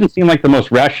didn't seem like the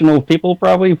most rational people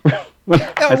probably when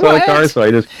I saw the car, so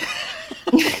I just.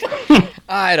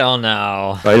 I don't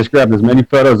know. So I just grabbed as many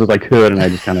photos as I could, and I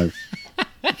just kind of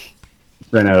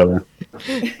ran out of there.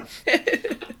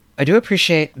 I do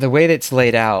appreciate the way that it's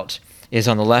laid out. Is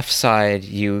on the left side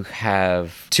you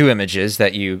have two images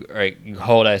that you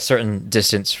hold at a certain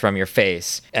distance from your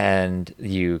face, and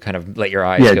you kind of let your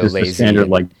eyes go just lazy. The standard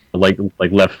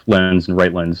left lens and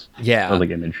right lens. Yeah,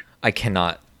 image. I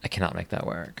cannot make that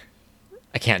work.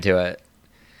 I can't do it.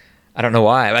 I don't know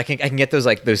why. I can get those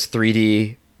those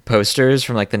 3D posters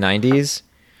from the 90s.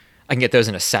 I can get those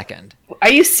in a second. Are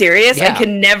you serious? Yeah. I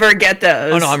can never get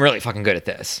those. Oh no, I'm really fucking good at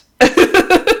this.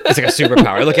 It's like a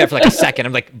superpower. I look at it for a second.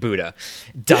 I'm like, Buddha,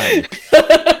 done.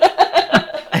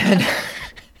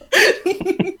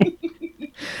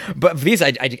 But these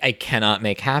I cannot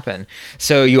make happen.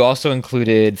 So you also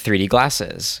included 3D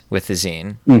glasses with the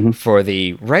zine for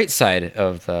the right side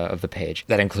of the page.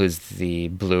 That includes the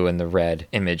blue and the red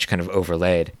image kind of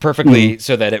overlaid perfectly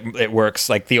so that it works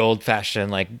like the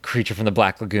old-fashioned Creature from the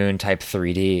Black Lagoon type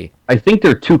 3D. I think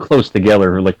they're too close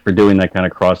together for doing that kind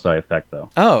of cross-eye effect though.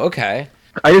 Oh, okay.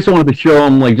 I just wanted to show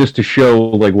them just to show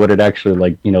what it actually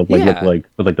looked like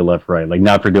with the left right,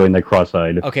 not for doing the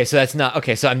cross-eyed. Okay, so that's not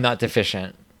okay. So I'm not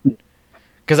deficient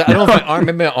because I don't know if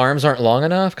maybe my arms aren't long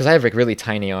enough because I have really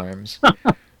tiny arms.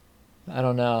 I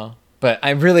don't know, but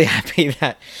I'm really happy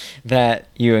that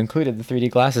you included the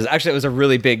 3D glasses. Actually, it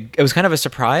was kind of a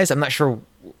surprise. I'm not sure.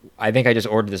 I think I just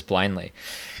ordered this blindly,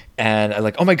 and I'm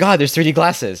like, oh my god, there's 3D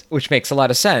glasses, which makes a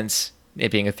lot of sense. It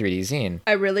being a 3D zine.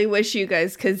 I really wish you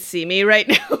guys could see me right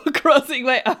now, crossing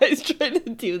my eyes trying to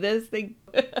do this thing.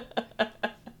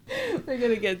 We're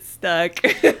gonna get stuck.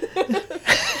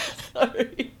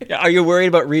 Sorry. Are you worried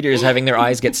about readers having their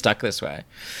eyes get stuck this way?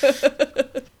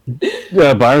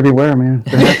 Yeah, buyer beware, man.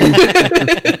 That's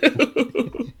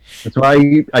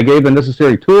why I gave the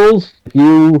necessary tools. If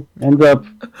you end up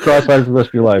cross-eyed for the rest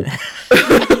of your life,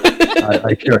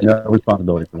 I share no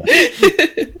responsibility for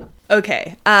that.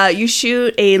 Okay, you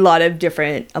shoot a lot of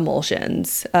different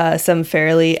emulsions, some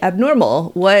fairly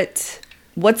abnormal. What's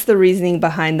the reasoning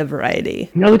behind the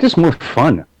variety? They're just more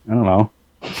fun. I don't know.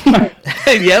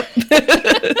 Yep,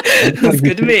 that's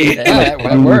good to me. Yeah,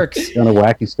 it works. Kind of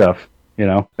wacky stuff,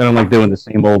 I don't like doing the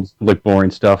same old,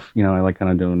 boring stuff. I like kind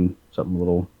of doing something a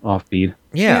little offbeat.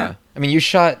 Yeah. I mean, you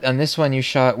shot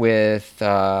with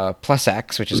Plus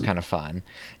X, which is kind of fun,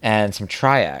 and some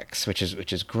Tri-X, which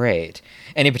is great.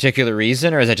 Any particular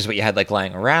reason, or is that just what you had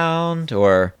lying around,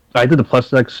 or? I did the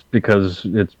Plus X because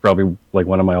it's probably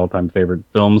one of my all-time favorite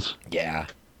films. Yeah.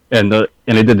 And I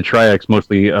did the Tri-X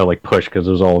mostly push because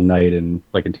it was all night and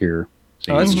interior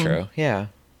scenes. Oh, that's true. Yeah.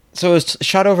 So it was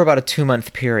shot over about a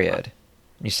 2-month period,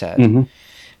 you said. Mm-hmm.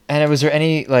 And was there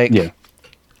any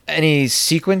any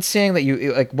sequencing that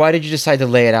you like? Why did you decide to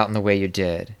lay it out in the way you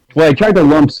did? Well, I tried to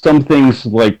lump some things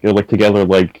like together,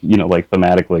 like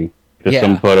thematically. There's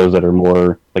some photos that are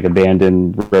more like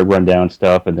abandoned, run down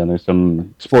stuff, and then there's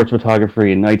some sports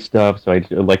photography and night stuff. So I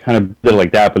like kind of did it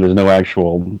like that, but there's no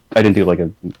actual. I didn't do like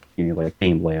a like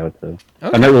themed layout. So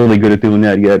I'm not really good at doing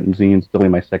that yet. In zines, it's only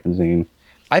my second zine.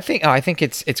 I think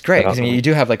it's great because you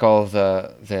do have like all of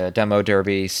the demo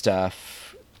derby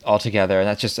stuff all together, and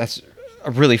that's a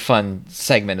really fun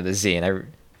segment of the zine.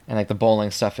 And like the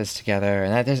bowling stuff is together,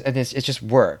 and it just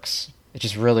works. It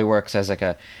just really works as a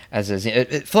zine.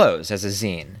 It flows as a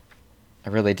zine. I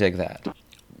really dig that.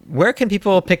 Where can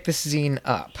people pick this zine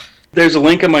up? There's a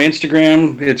link on my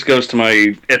Instagram. It goes to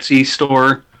my Etsy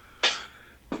store.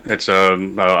 It's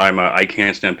I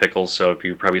Can't Stand Pickles, so if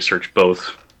you probably search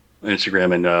both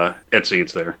Instagram and Etsy,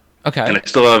 it's there. Okay. And I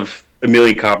still have a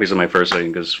million copies of my first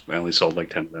zine because I only sold like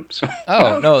 10 of them. So.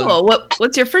 Oh no! Cool.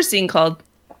 What's your first zine called?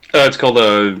 It's called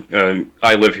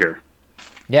I Live Here.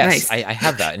 Yes, Nice. I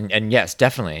have that, and yes,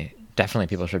 definitely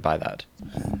people should buy that.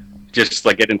 Just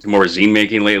like get into more zine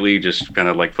making lately, just kind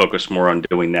of like focus more on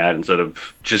doing that instead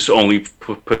of just only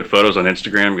put photos on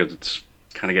Instagram because it's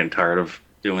kind of getting tired of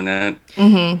doing that.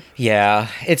 Mm-hmm. Yeah,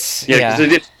 it's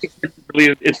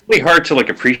really hard to like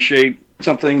appreciate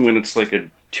something when it's like a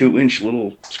 2-inch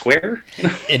little square.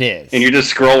 It is. And you just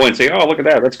scroll and say, oh, look at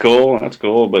that, that's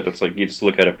cool, but it's like you just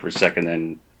look at it for a second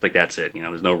and like that's it.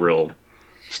 There's no real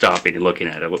stopping and looking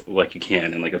at it like you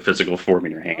can in like a physical form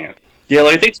in your hand. Yeah,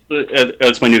 like, I think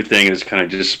that's my new thing is kind of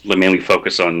just mainly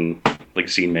focus on like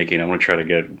scene making. I'm going to try to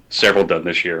get several done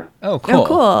this year. Oh, cool. Oh,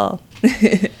 cool.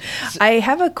 I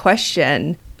have a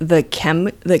question. The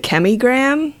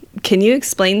chemigram, can you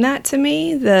explain that to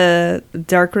me? The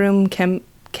darkroom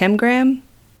chemgram?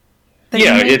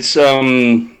 Yeah, it's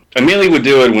I mainly would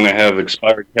do it when I have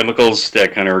expired chemicals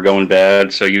that kind of are going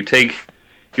bad. So you take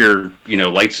your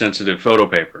light sensitive photo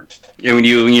paper, and when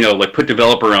you like put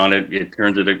developer on it, it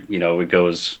turns it it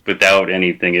goes without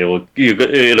anything. It'll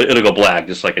go black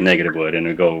just like a negative would, and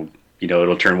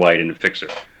it'll turn white in the fixer.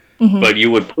 Mm-hmm. But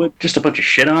you would put just a bunch of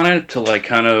shit on it to like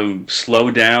kind of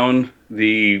slow down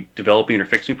the developing or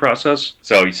fixing process.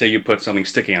 So you say you put something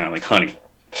sticky on it like honey.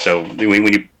 So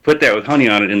when you put that with honey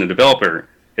on it in the developer,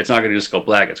 it's not going to just go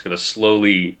black. It's going to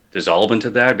slowly dissolve into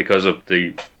that because of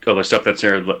the other stuff that's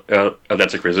there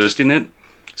that's like resisting it.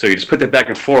 So you just put that back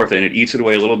and forth, and it eats it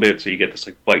away a little bit, so you get this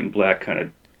like white and black kind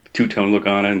of two-tone look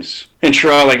on it. And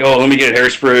try like, let me get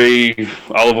hairspray,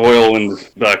 olive oil, and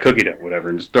cookie dough, whatever,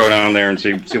 and just throw it on there and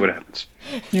see what happens.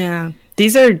 Yeah,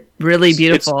 these are really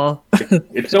beautiful.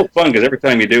 It's so fun because every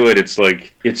time you do it, it's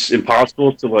like it's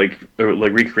impossible to like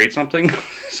recreate something.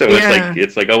 So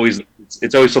it's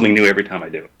always something new every time I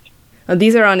do it. Oh,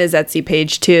 these are on his Etsy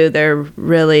page too. They're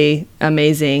really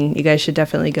amazing. You guys should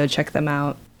definitely go check them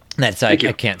out. That's I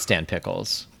Can't Stand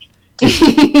Pickles. Is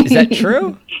that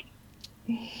true?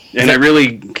 I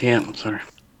really can't. I'm sorry.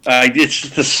 It's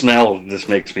just the smell. This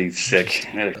makes me sick.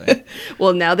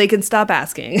 Well, now they can stop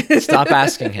asking. Stop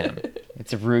asking him.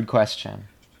 It's a rude question.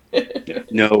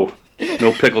 No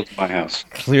pickles in my house.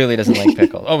 Clearly doesn't like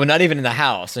pickles. Oh, but not even in the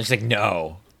house. And she's like,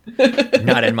 no,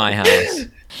 not in my house.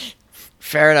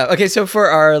 Fair enough. Okay, so for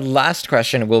our last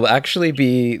question will actually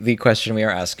be the question we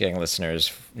are asking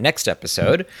listeners next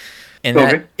episode. And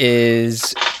that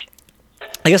is,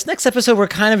 I guess next episode we're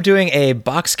kind of doing a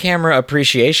box camera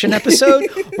appreciation episode.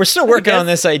 We're still working on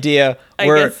this idea. I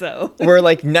guess so. We're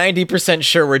like 90%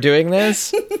 sure we're doing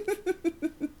this.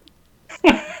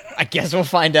 I guess we'll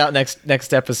find out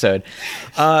next episode.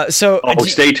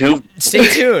 Stay tuned. Stay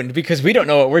tuned because we don't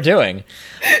know what we're doing.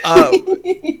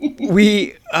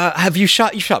 You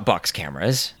shot box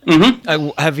cameras?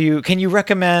 Mm-hmm. Can you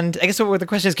recommend? I guess what the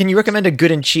question is: can you recommend a good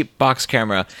and cheap box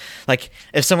camera? Like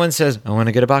if someone says, "I want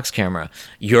to get a box camera,"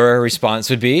 your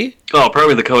response would be? Oh,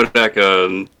 probably the Kodak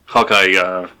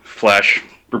Hawkeye Flash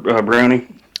Brownie.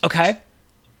 Okay.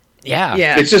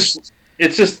 Yeah. It's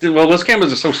just those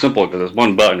cameras are so simple because it's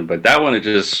one button, but that one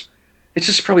it's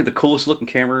just probably the coolest looking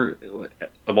camera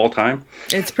of all time.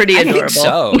 It's pretty adorable. I think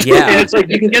so, yeah. And it's like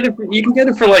you can get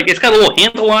it for like it's got a little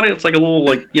handle on it. It's like a little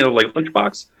like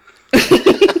lunchbox.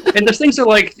 And those things are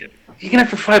like you can have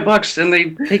for $5 and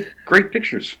they take great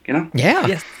pictures. Yeah.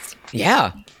 Yes.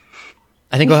 Yeah.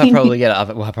 I think we'll probably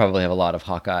have a lot of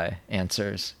Hawkeye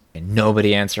answers. And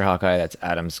nobody answer Hawkeye. That's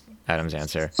Adam's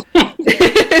answer.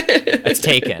 That's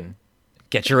taken.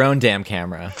 Get your own damn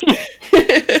camera.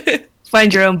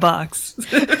 Find your own box.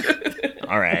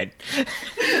 All right.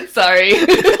 Sorry.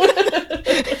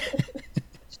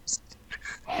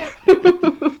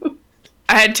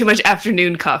 I had too much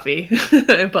afternoon coffee.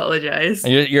 I apologize.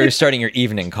 You're starting your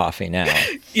evening coffee now.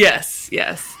 Yes.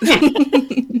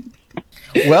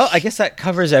 Well, I guess that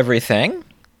covers everything.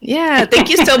 Yeah, thank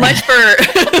you so much for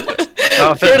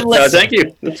thank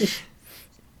you.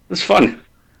 It's fun.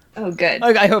 Oh, good.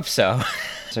 I hope so.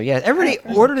 So yeah, everybody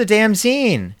order the damn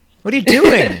zine. What are you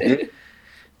doing?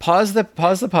 Pause the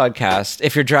podcast.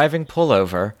 If you're driving, pull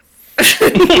over.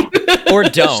 Or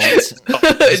don't. Just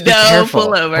be careful.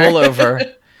 Pull over. Pull over.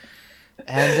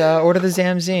 And order the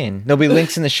damn zine. There'll be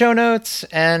links in the show notes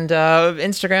and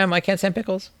Instagram. I can't stand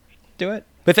pickles. Do it.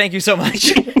 But thank you so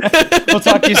much. We'll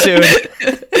talk to you soon.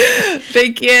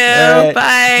 Thank you. Right.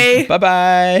 Bye.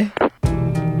 Bye-bye.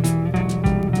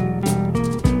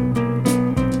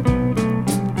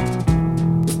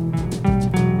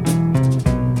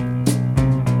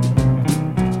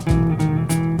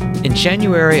 In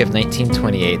January of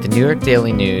 1928, the New York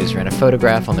Daily News ran a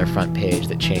photograph on their front page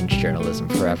that changed journalism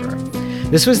forever.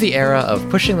 This was the era of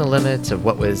pushing the limits of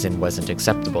what was and wasn't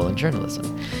acceptable in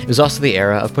journalism. It was also the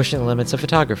era of pushing the limits of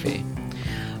photography.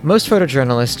 Most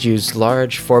photojournalists used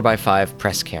large 4x5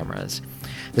 press cameras.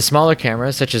 The smaller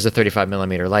cameras, such as the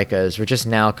 35mm Leicas, were just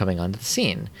now coming onto the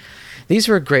scene. These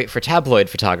were great for tabloid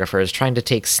photographers trying to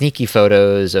take sneaky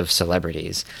photos of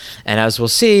celebrities. And as we'll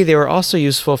see, they were also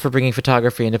useful for bringing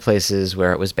photography into places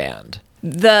where it was banned.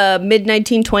 The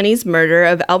mid-1920s murder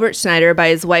of Albert Schneider by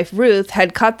his wife Ruth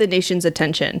had caught the nation's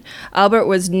attention. Albert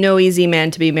was no easy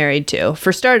man to be married to.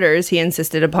 For starters, he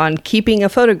insisted upon keeping a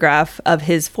photograph of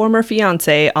his former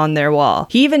fiancée on their wall.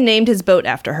 He even named his boat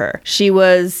after her. She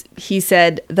was, he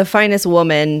said, the finest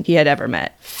woman he had ever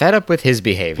met. Fed up with his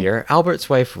behavior, Albert's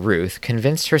wife Ruth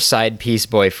convinced her side-piece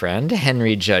boyfriend,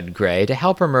 Henry Judd Gray, to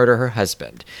help her murder her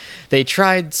husband. They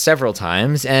tried several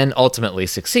times and ultimately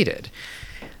succeeded.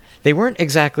 They weren't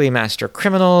exactly master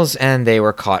criminals, and they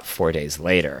were caught 4 days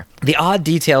later. The odd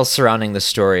details surrounding the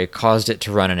story caused it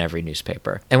to run in every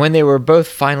newspaper. And when they were both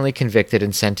finally convicted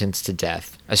and sentenced to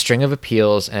death, a string of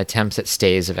appeals and attempts at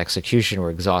stays of execution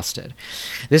were exhausted.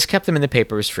 This kept them in the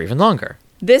papers for even longer.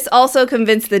 This also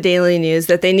convinced the Daily News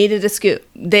that they needed a scoop.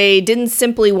 They didn't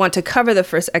simply want to cover the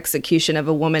first execution of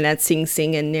a woman at Sing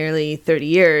Sing in nearly 30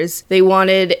 years. They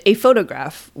wanted a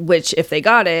photograph, which, if they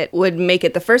got it, would make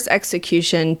it the first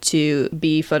execution to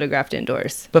be photographed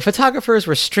indoors. But photographers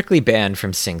were strictly banned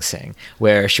from Sing Sing,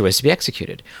 where she was to be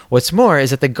executed. What's more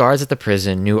is that the guards at the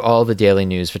prison knew all the Daily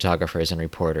News photographers and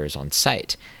reporters on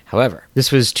site. However,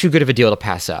 this was too good of a deal to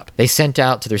pass up. They sent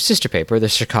out to their sister paper, the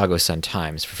Chicago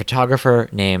Sun-Times, for a photographer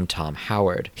named Tom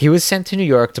Howard. He was sent to New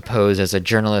York to pose as a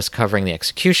journalist covering the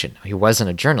execution. He wasn't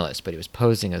a journalist, but he was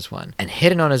posing as one. And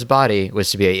hidden on his body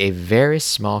was to be a very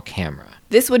small camera.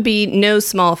 This would be no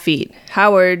small feat.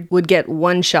 Howard would get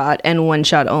one shot and one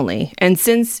shot only. And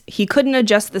since he couldn't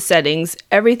adjust the settings,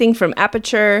 everything from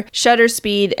aperture, shutter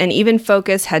speed, and even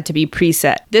focus had to be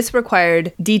preset. This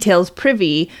required details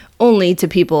privy only to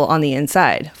people on the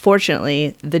inside.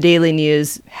 Fortunately, the Daily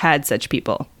News had such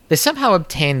people. They somehow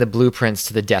obtained the blueprints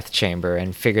to the death chamber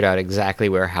and figured out exactly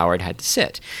where Howard had to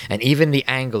sit, and even the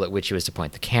angle at which he was to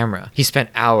point the camera. He spent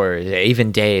hours,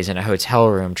 even days, in a hotel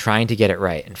room trying to get it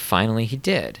right, and finally he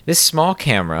did. This small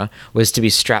camera was to be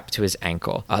strapped to his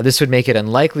ankle. This would make it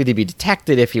unlikely to be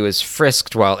detected if he was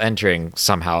frisked while entering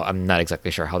somehow. I'm not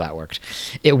exactly sure how that worked.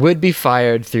 It would be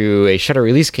fired through a shutter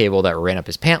release cable that ran up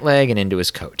his pant leg and into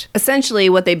his coat. Essentially,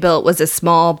 what they built was a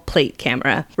small plate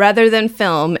camera. Rather than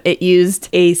film, it used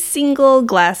a single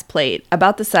glass plate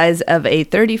about the size of a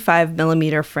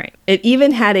 35mm frame. It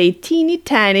even had a teeny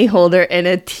tiny holder and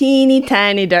a teeny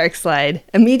tiny dark slide.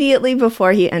 Immediately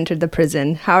before he entered the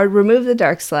prison, Howard removed the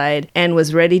dark slide and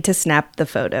was ready to snap the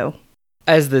photo.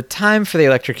 As the time for the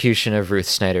electrocution of Ruth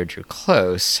Schneider drew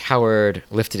close, Howard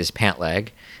lifted his pant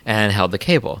leg and held the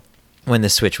cable. When the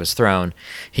switch was thrown,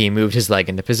 he moved his leg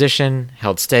into position,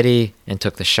 held steady, and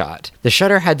took the shot. The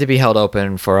shutter had to be held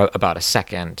open for about a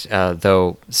second,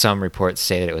 though some reports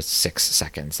say that it was 6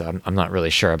 seconds. I'm not really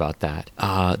sure about that.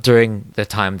 During the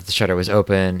time that the shutter was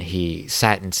open, he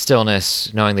sat in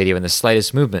stillness, knowing that even the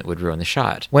slightest movement would ruin the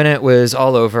shot. When it was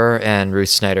all over and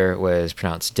Ruth Schneider was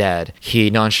pronounced dead,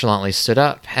 he nonchalantly stood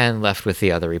up and left with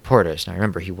the other reporters. Now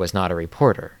remember, he was not a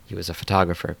reporter. He was a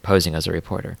photographer posing as a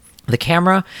reporter. The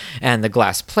camera and the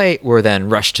glass plate were then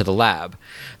rushed to the lab.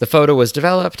 The photo was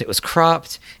developed, it was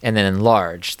cropped, and then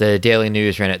enlarged. The Daily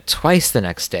News ran it twice the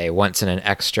next day, once in an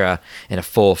extra in a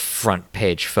full front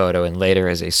page photo, and later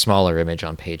as a smaller image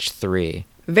on page 3.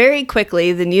 Very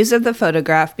quickly, the news of the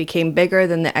photograph became bigger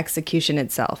than the execution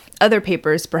itself. Other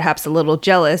papers, perhaps a little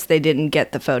jealous they didn't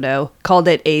get the photo, called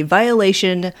it a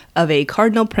violation of a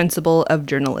cardinal principle of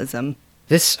journalism.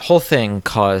 This whole thing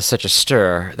caused such a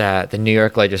stir that the New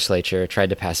York legislature tried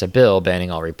to pass a bill banning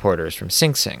all reporters from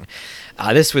Sing Sing.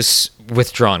 This was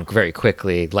withdrawn very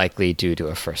quickly, likely due to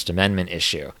a First Amendment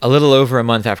issue. A little over a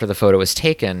month after the photo was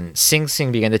taken, Sing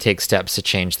Sing began to take steps to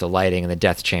change the lighting in the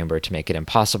death chamber to make it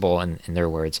impossible, in their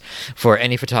words, for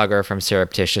any photographer from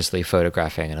surreptitiously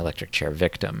photographing an electric chair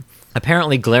victim.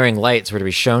 Apparently, glaring lights were to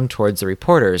be shown towards the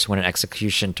reporters when an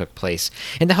execution took place,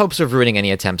 in the hopes of ruining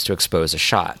any attempts to expose a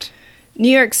shot. New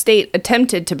York State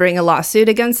attempted to bring a lawsuit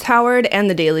against Howard and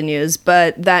the Daily News,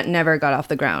 but that never got off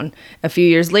the ground. A few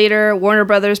years later, Warner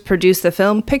Brothers produced the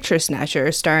film Picture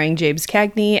Snatcher, starring James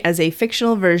Cagney as a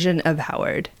fictional version of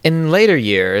Howard. In later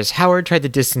years, Howard tried to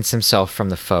distance himself from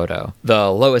the photo. The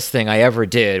lowest thing I ever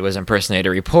did was impersonate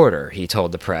a reporter, he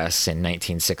told the press in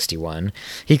 1961.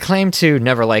 He claimed to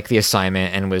never like the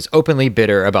assignment and was openly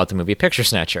bitter about the movie Picture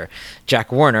Snatcher.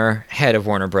 Jack Warner, head of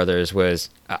Warner Brothers, was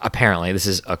apparently, this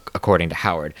is according to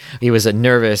Howard, he was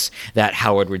nervous that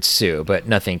Howard would sue, but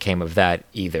nothing came of that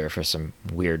either for some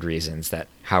weird reasons that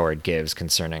Howard gives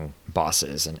concerning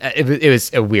bosses. And it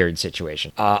was a weird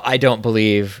situation. I don't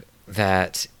believe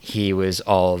that he was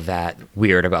all that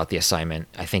weird about the assignment.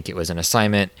 I think it was an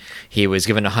assignment. He was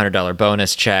given a $100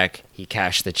 bonus check. He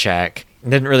cashed the check.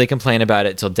 Didn't really complain about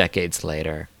it till decades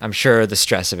later. I'm sure the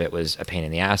stress of it was a pain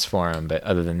in the ass for him, but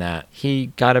other than that, he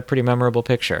got a pretty memorable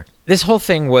picture. This whole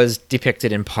thing was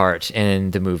depicted in part in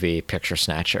the movie Picture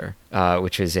Snatcher,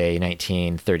 which was a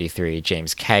 1933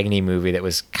 James Cagney movie that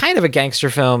was kind of a gangster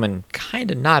film and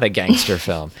kind of not a gangster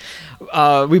film.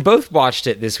 We both watched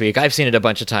it this week. I've seen it a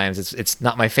bunch of times. It's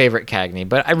not my favorite Cagney,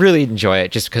 but I really enjoy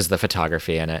it just because of the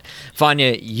photography in it.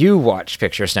 Vanya, you watched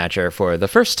Picture Snatcher for the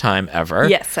first time ever.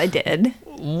 Yes, I did.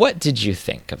 What did you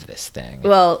think of this thing?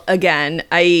 Well, again,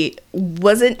 I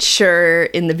wasn't sure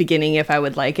in the beginning if I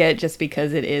would like it, just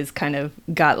because it is kind of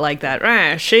got like that,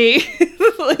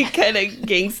 like kind of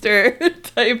gangster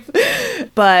type.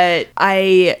 But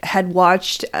I had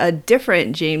watched a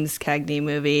different James Cagney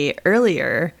movie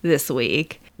earlier this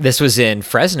week. This was in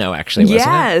Fresno, actually, wasn't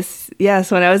it?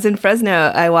 Yes. When I was in Fresno,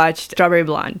 I watched Strawberry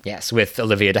Blonde. Yes, with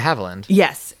Olivia de Havilland.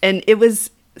 Yes, and it was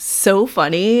so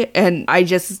funny, and I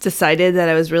just decided that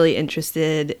I was really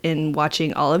interested in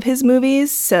watching all of his movies,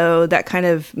 so that kind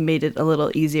of made it a little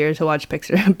easier to watch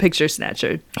Picture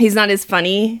Snatcher. He's not as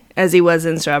funny as he was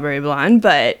in Strawberry Blonde,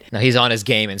 but no, he's on his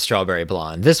game in Strawberry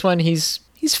Blonde. This one, he's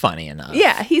funny enough.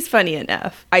 Yeah, he's funny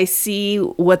enough. I see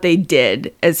what they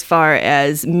did as far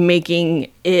as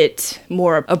making it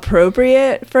more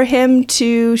appropriate for him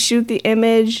to shoot the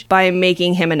image by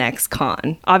making him an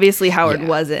ex-con. Obviously, Howard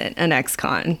wasn't an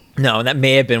ex-con. No, and that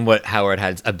may have been what Howard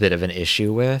had a bit of an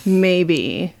issue with.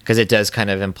 Maybe. Because it does kind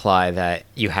of imply that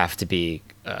you have to be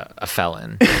a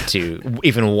felon to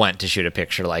even want to shoot a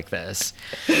picture like this.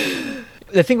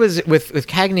 The thing was, with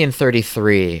Cagney in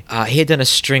 33, he had done a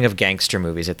string of gangster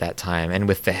movies at that time, and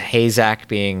with the Hayes Act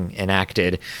being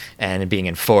enacted and being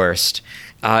enforced,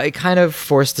 it kind of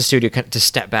forced the studio to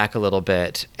step back a little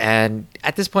bit. And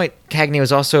at this point, Cagney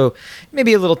was also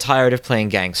maybe a little tired of playing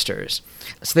gangsters.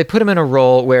 So they put him in a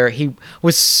role where he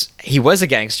was a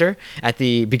gangster. At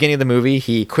the beginning of the movie,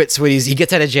 he quits he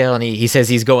gets out of jail, and he says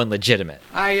he's going legitimate.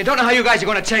 I don't know how you guys are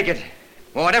going to take it.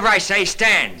 Well, whatever I say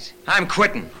stands. I'm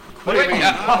quitting. What do you mean? You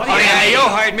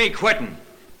heard me quitting.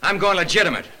 I'm going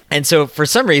legitimate. And so, for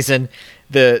some reason,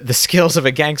 the skills of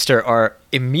a gangster are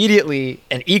immediately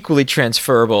and equally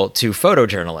transferable to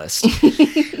photojournalist.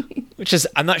 Which is,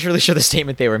 I'm not really sure the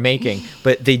statement they were making,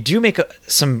 but they do make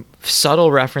some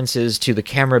subtle references to the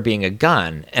camera being a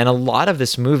gun. And a lot of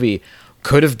this movie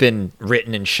could have been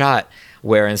written and shot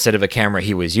where instead of a camera,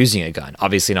 he was using a gun.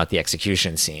 Obviously not the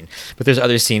execution scene. But there's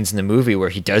other scenes in the movie where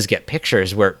he does get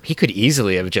pictures where he could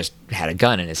easily have just had a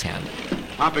gun in his hand.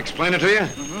 Pop, explain it to you?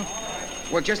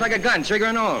 Mm-hmm. Works just like a gun, trigger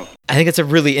and all. I think it's a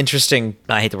really interesting,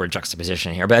 I hate the word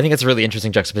juxtaposition here, but I think it's a really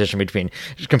interesting juxtaposition between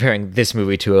comparing this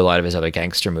movie to a lot of his other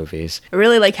gangster movies. I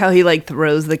really like how he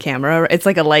throws the camera. It's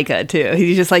like a Leica too.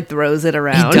 He just throws it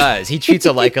around. He does. He treats a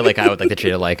Leica like I would like to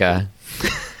treat a Leica.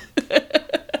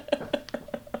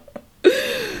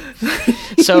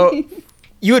 So,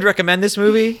 you would recommend this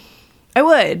movie? I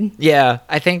would. Yeah,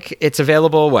 I think it's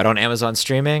available, on Amazon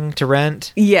streaming to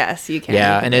rent? Yes, you can.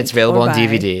 Yeah, and it's available on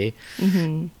DVD.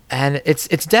 Mm-hmm. And it's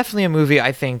definitely a movie,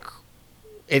 I think,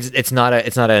 it's not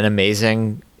an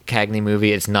amazing Cagney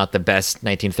movie. It's not the best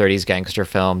 1930s gangster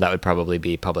film. That would probably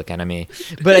be Public Enemy.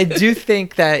 But I do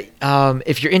think that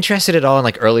if you're interested at all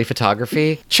in early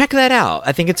photography, check that out.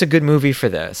 I think it's a good movie for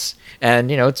this.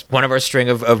 And, it's one of our string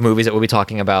of movies that we'll be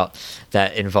talking about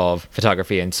that involve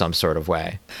photography in some sort of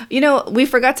way. We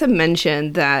forgot to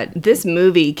mention that this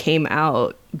movie came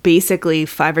out basically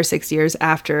 5 or 6 years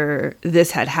after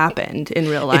this had happened in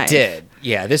real life. It did.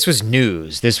 Yeah, this was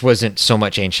news. This wasn't so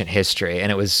much ancient history,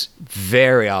 and it was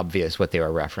very obvious what they were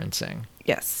referencing.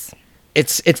 Yes.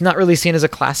 It's not really seen as a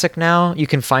classic now. You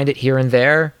can find it here and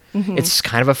there. Mhm. It's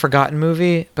kind of a forgotten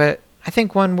movie, but I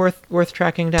think one worth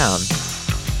tracking down.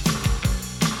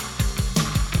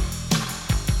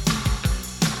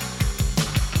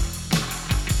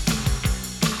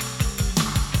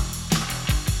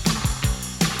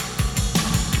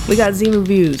 We got zine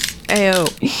reviews.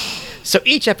 Ayo. So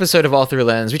each episode of All Through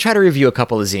Lens, we try to review a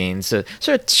couple of zines to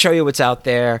sort of show you what's out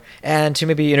there and to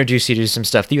maybe introduce you to some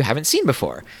stuff that you haven't seen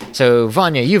before. So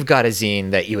Vanya, you've got a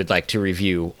zine that you would like to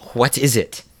review. What is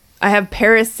it? I have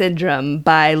Paris Syndrome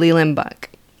by Leland Buck.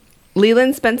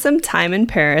 Leland spent some time in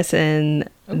Paris in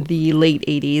the late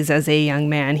 80s as a young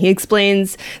man. He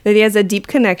explains that he has a deep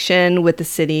connection with the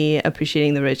city,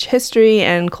 appreciating the rich history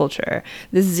and culture.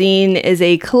 This zine is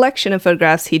a collection of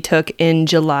photographs he took in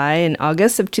July and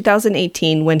August of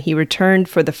 2018 when he returned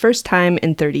for the first time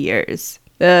in 30 years.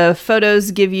 The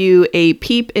photos give you a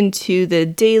peep into the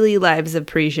daily lives of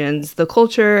Parisians, the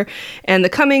culture, and the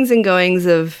comings and goings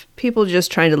of people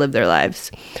just trying to live their lives.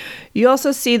 You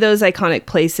also see those iconic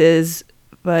places,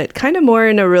 but kind of more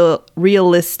in a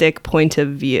realistic point of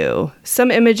view.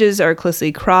 Some images are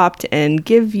closely cropped and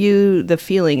give you the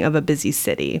feeling of a busy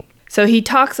city. So he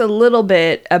talks a little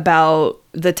bit about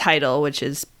the title, which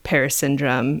is Paris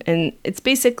Syndrome, and it's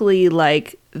basically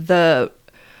like the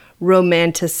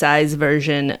romanticized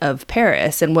version of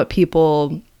Paris and what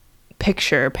people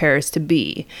picture Paris to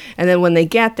be. And then when they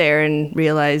get there and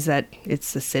realize that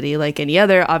it's a city like any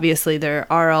other, obviously there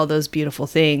are all those beautiful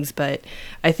things, but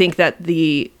I think that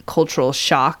the cultural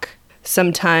shock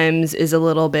sometimes is a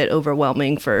little bit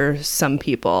overwhelming for some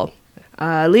people.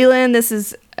 Leland, this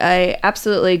is a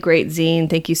absolutely great zine.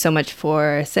 Thank you so much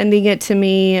for sending it to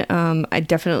me. I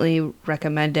definitely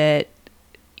recommend it.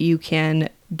 You can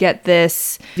get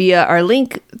this via our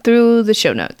link through the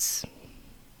show notes.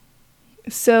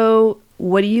 So,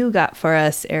 what do you got for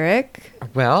us, Eric?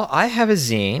 Well, I have a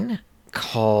zine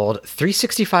called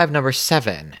 365 number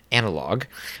 7 Analog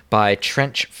by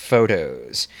Trench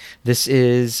Photos. This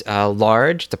is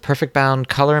large, the perfect bound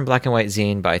color and black and white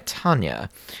zine by Tanya.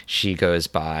 She goes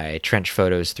by Trench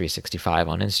Photos 365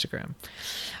 on Instagram.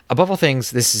 Above all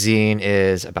things, this zine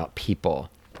is about people.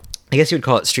 I guess you would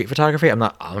call it street photography. I'm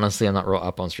not real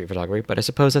up on street photography, but I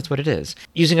suppose that's what it is.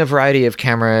 Using a variety of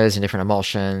cameras and different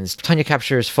emulsions, Tanya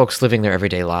captures folks living their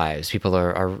everyday lives. People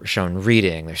are shown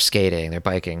reading, they're skating, they're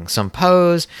biking, some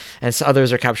pose, and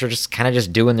others are captured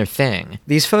just doing their thing.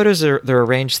 These photos they're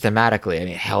arranged thematically. I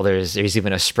mean, hell, there's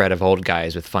even a spread of old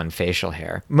guys with fun facial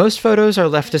hair. Most photos are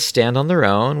left to stand on their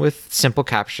own with simple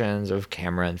captions of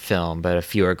camera and film, but a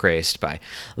few are graced by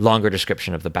longer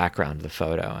description of the background of the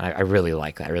photo. And I really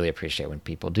like that. I really appreciate when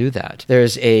people do that.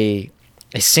 There's a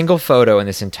single photo in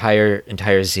this entire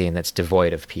zine that's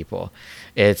devoid of people.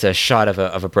 It's a shot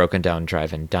of a broken down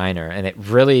drive-in diner, and it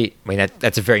really,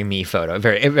 that's a very me photo.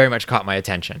 It very much caught my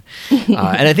attention, and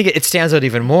I think it stands out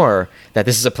even more that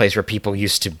this is a place where people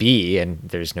used to be, and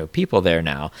there's no people there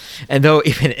now. And though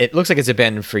even it looks like it's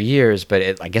abandoned for years,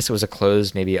 but I guess it was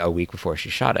closed maybe a week before she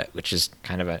shot it, which is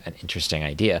kind of an interesting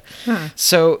idea. Huh.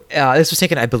 So this was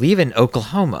taken, I believe, in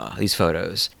Oklahoma. These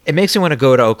photos. It makes me want to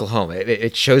go to Oklahoma.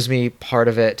 It shows me part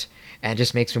of it, and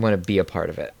just makes me want to be a part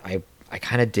of it. I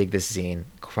kind of dig this zine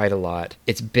quite a lot.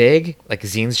 It's big, like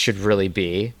zines should really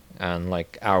be,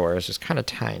 like ours is kind of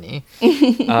tiny.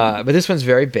 But this one's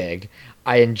very big.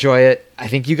 I enjoy it. I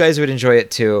think you guys would enjoy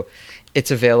it too. It's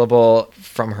available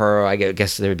from her. I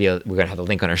guess we're going to have the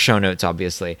link on our show notes,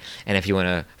 obviously. And if you want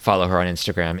to follow her on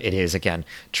Instagram, it is, again,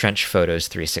 Trench Photos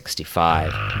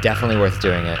 365. Definitely worth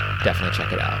doing it. Definitely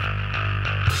check it out.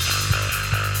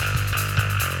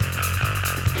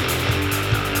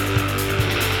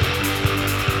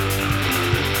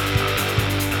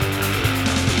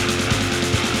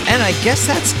 And I guess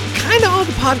that's kind of all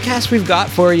the podcast we've got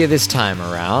for you this time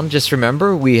around. Just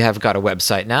remember, we have got a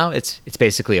website now. It's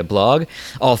basically a blog,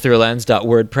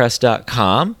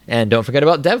 allthroughlens.wordpress.com. And don't forget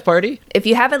about Dev Party. If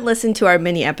you haven't listened to our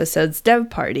mini episodes, Dev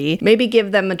Party, maybe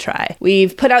give them a try.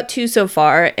 We've put out 2 so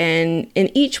far, and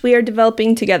in each we are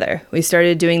developing together. We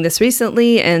started doing this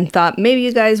recently and thought maybe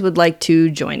you guys would like to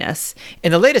join us.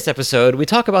 In the latest episode, we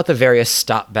talk about the various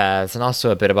stop baths and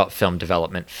also a bit about film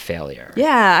development failure.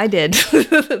 Yeah, I did.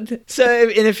 And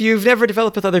if you've you've never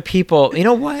developed with other people, you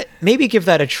know what? Maybe give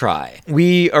that a try.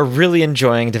 We are really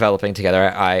enjoying developing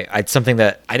together. It's something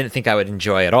that I didn't think I would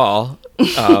enjoy at all.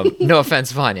 No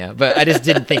offense, Vanya, but I just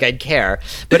didn't think I'd care.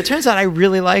 But it turns out I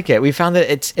really like it. We found that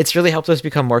it's really helped us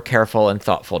become more careful and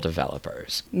thoughtful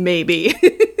developers. Maybe.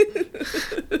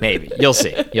 Maybe. You'll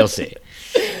see. You'll see.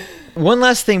 One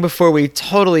last thing before we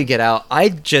totally get out. I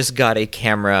just got a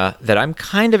camera that I'm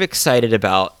kind of excited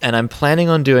about, and I'm planning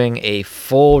on doing a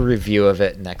full review of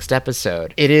it next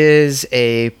episode. It is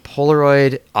a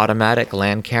Polaroid automatic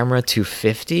land camera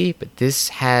 250, but this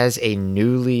has a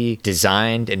newly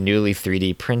designed and newly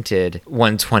 3D printed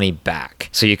 120 back.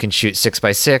 So you can shoot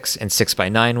 6x6 and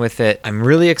 6x9 with it. I'm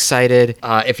really excited.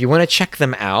 If you want to check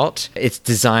them out, it's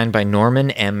designed by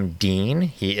Norman M. Dean.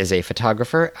 He is a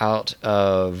photographer out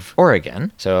of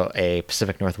Oregon, so a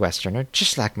Pacific Northwesterner,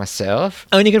 just like myself.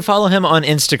 Oh, and you can follow him on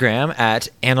Instagram at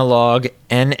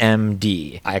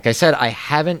AnalogNMD. Like I said, I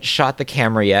haven't shot the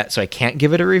camera yet, so I can't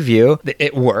give it a review.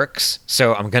 It works,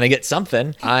 so I'm gonna get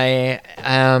something. I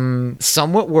am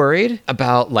somewhat worried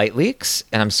about light leaks,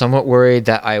 and I'm somewhat worried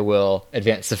that I will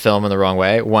advance the film in the wrong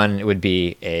way. One would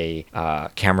be a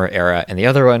camera error, and the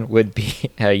other one would be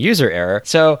a user error.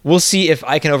 So we'll see if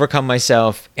I can overcome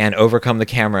myself and overcome the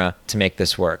camera to make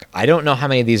this work. I don't know how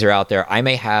many of these are out there. I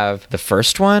may have the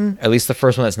first one, at least the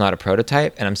first one that's not a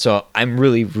prototype, and I'm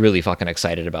really, really fucking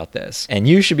excited about this. And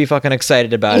you should be fucking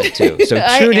excited about it too. So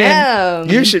tune in.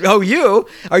 You should. Oh, you?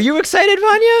 Are you excited,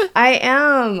 Vanya? I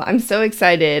am. I'm so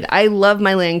excited. I love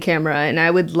my land camera, and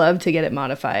I would love to get it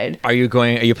modified. Are you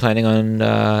planning on,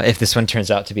 if this one turns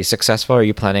out to be successful, are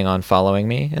you planning on following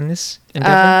me in this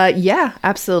endeavor? Yeah,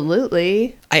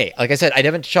 absolutely. Hey, like I said, I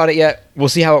haven't shot it yet. We'll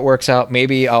see how it works out.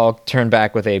 Maybe I'll turn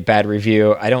back with a bad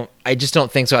review. I just don't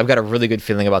think so. I've got a really good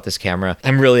feeling about this camera.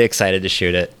 I'm really excited to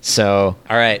shoot it. So,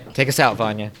 all right, take us out,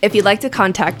 Vanya. If you'd like to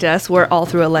contact us, we're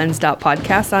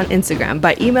allthroughalens.podcast on Instagram.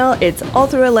 By email, it's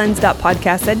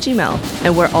allthroughalens.podcast@gmail.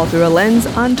 And we're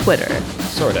allthroughalens on Twitter.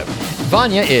 Sort of.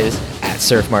 Vanya is at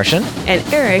surfmartian. And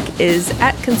Eric is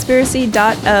at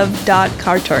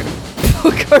conspiracy.of.carturd.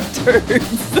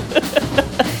 Carturds.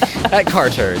 At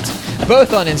Carturds.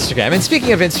 Both on Instagram. And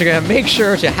speaking of Instagram, make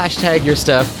sure to hashtag your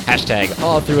stuff. Hashtag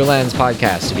All Through a Lens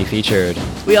Podcast to be featured.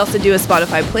 We also do a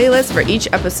Spotify playlist for each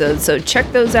episode, so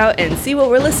check those out and see what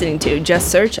we're listening to. Just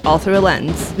search All Through a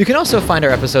Lens. You can also find our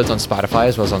episodes on Spotify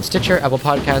as well as on Stitcher, Apple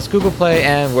Podcasts, Google Play,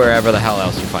 and wherever the hell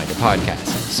else you find your podcasts.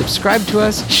 Subscribe to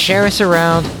us, share us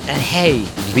around, and hey,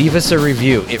 leave us a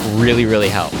review. It really, really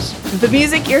helps. The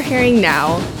music you're hearing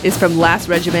now is from Last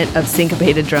Regiment of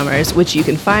Syncopated Drummers, which you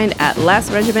can find at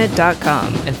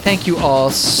lastregiment.com. And thank you all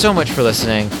so much for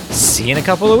listening. See you in a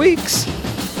couple of weeks.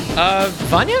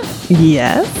 Vanya?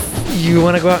 Yes? You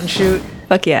want to go out and shoot?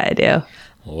 Fuck yeah, I do.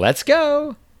 Let's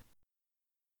go.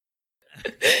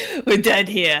 We're dead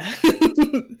here.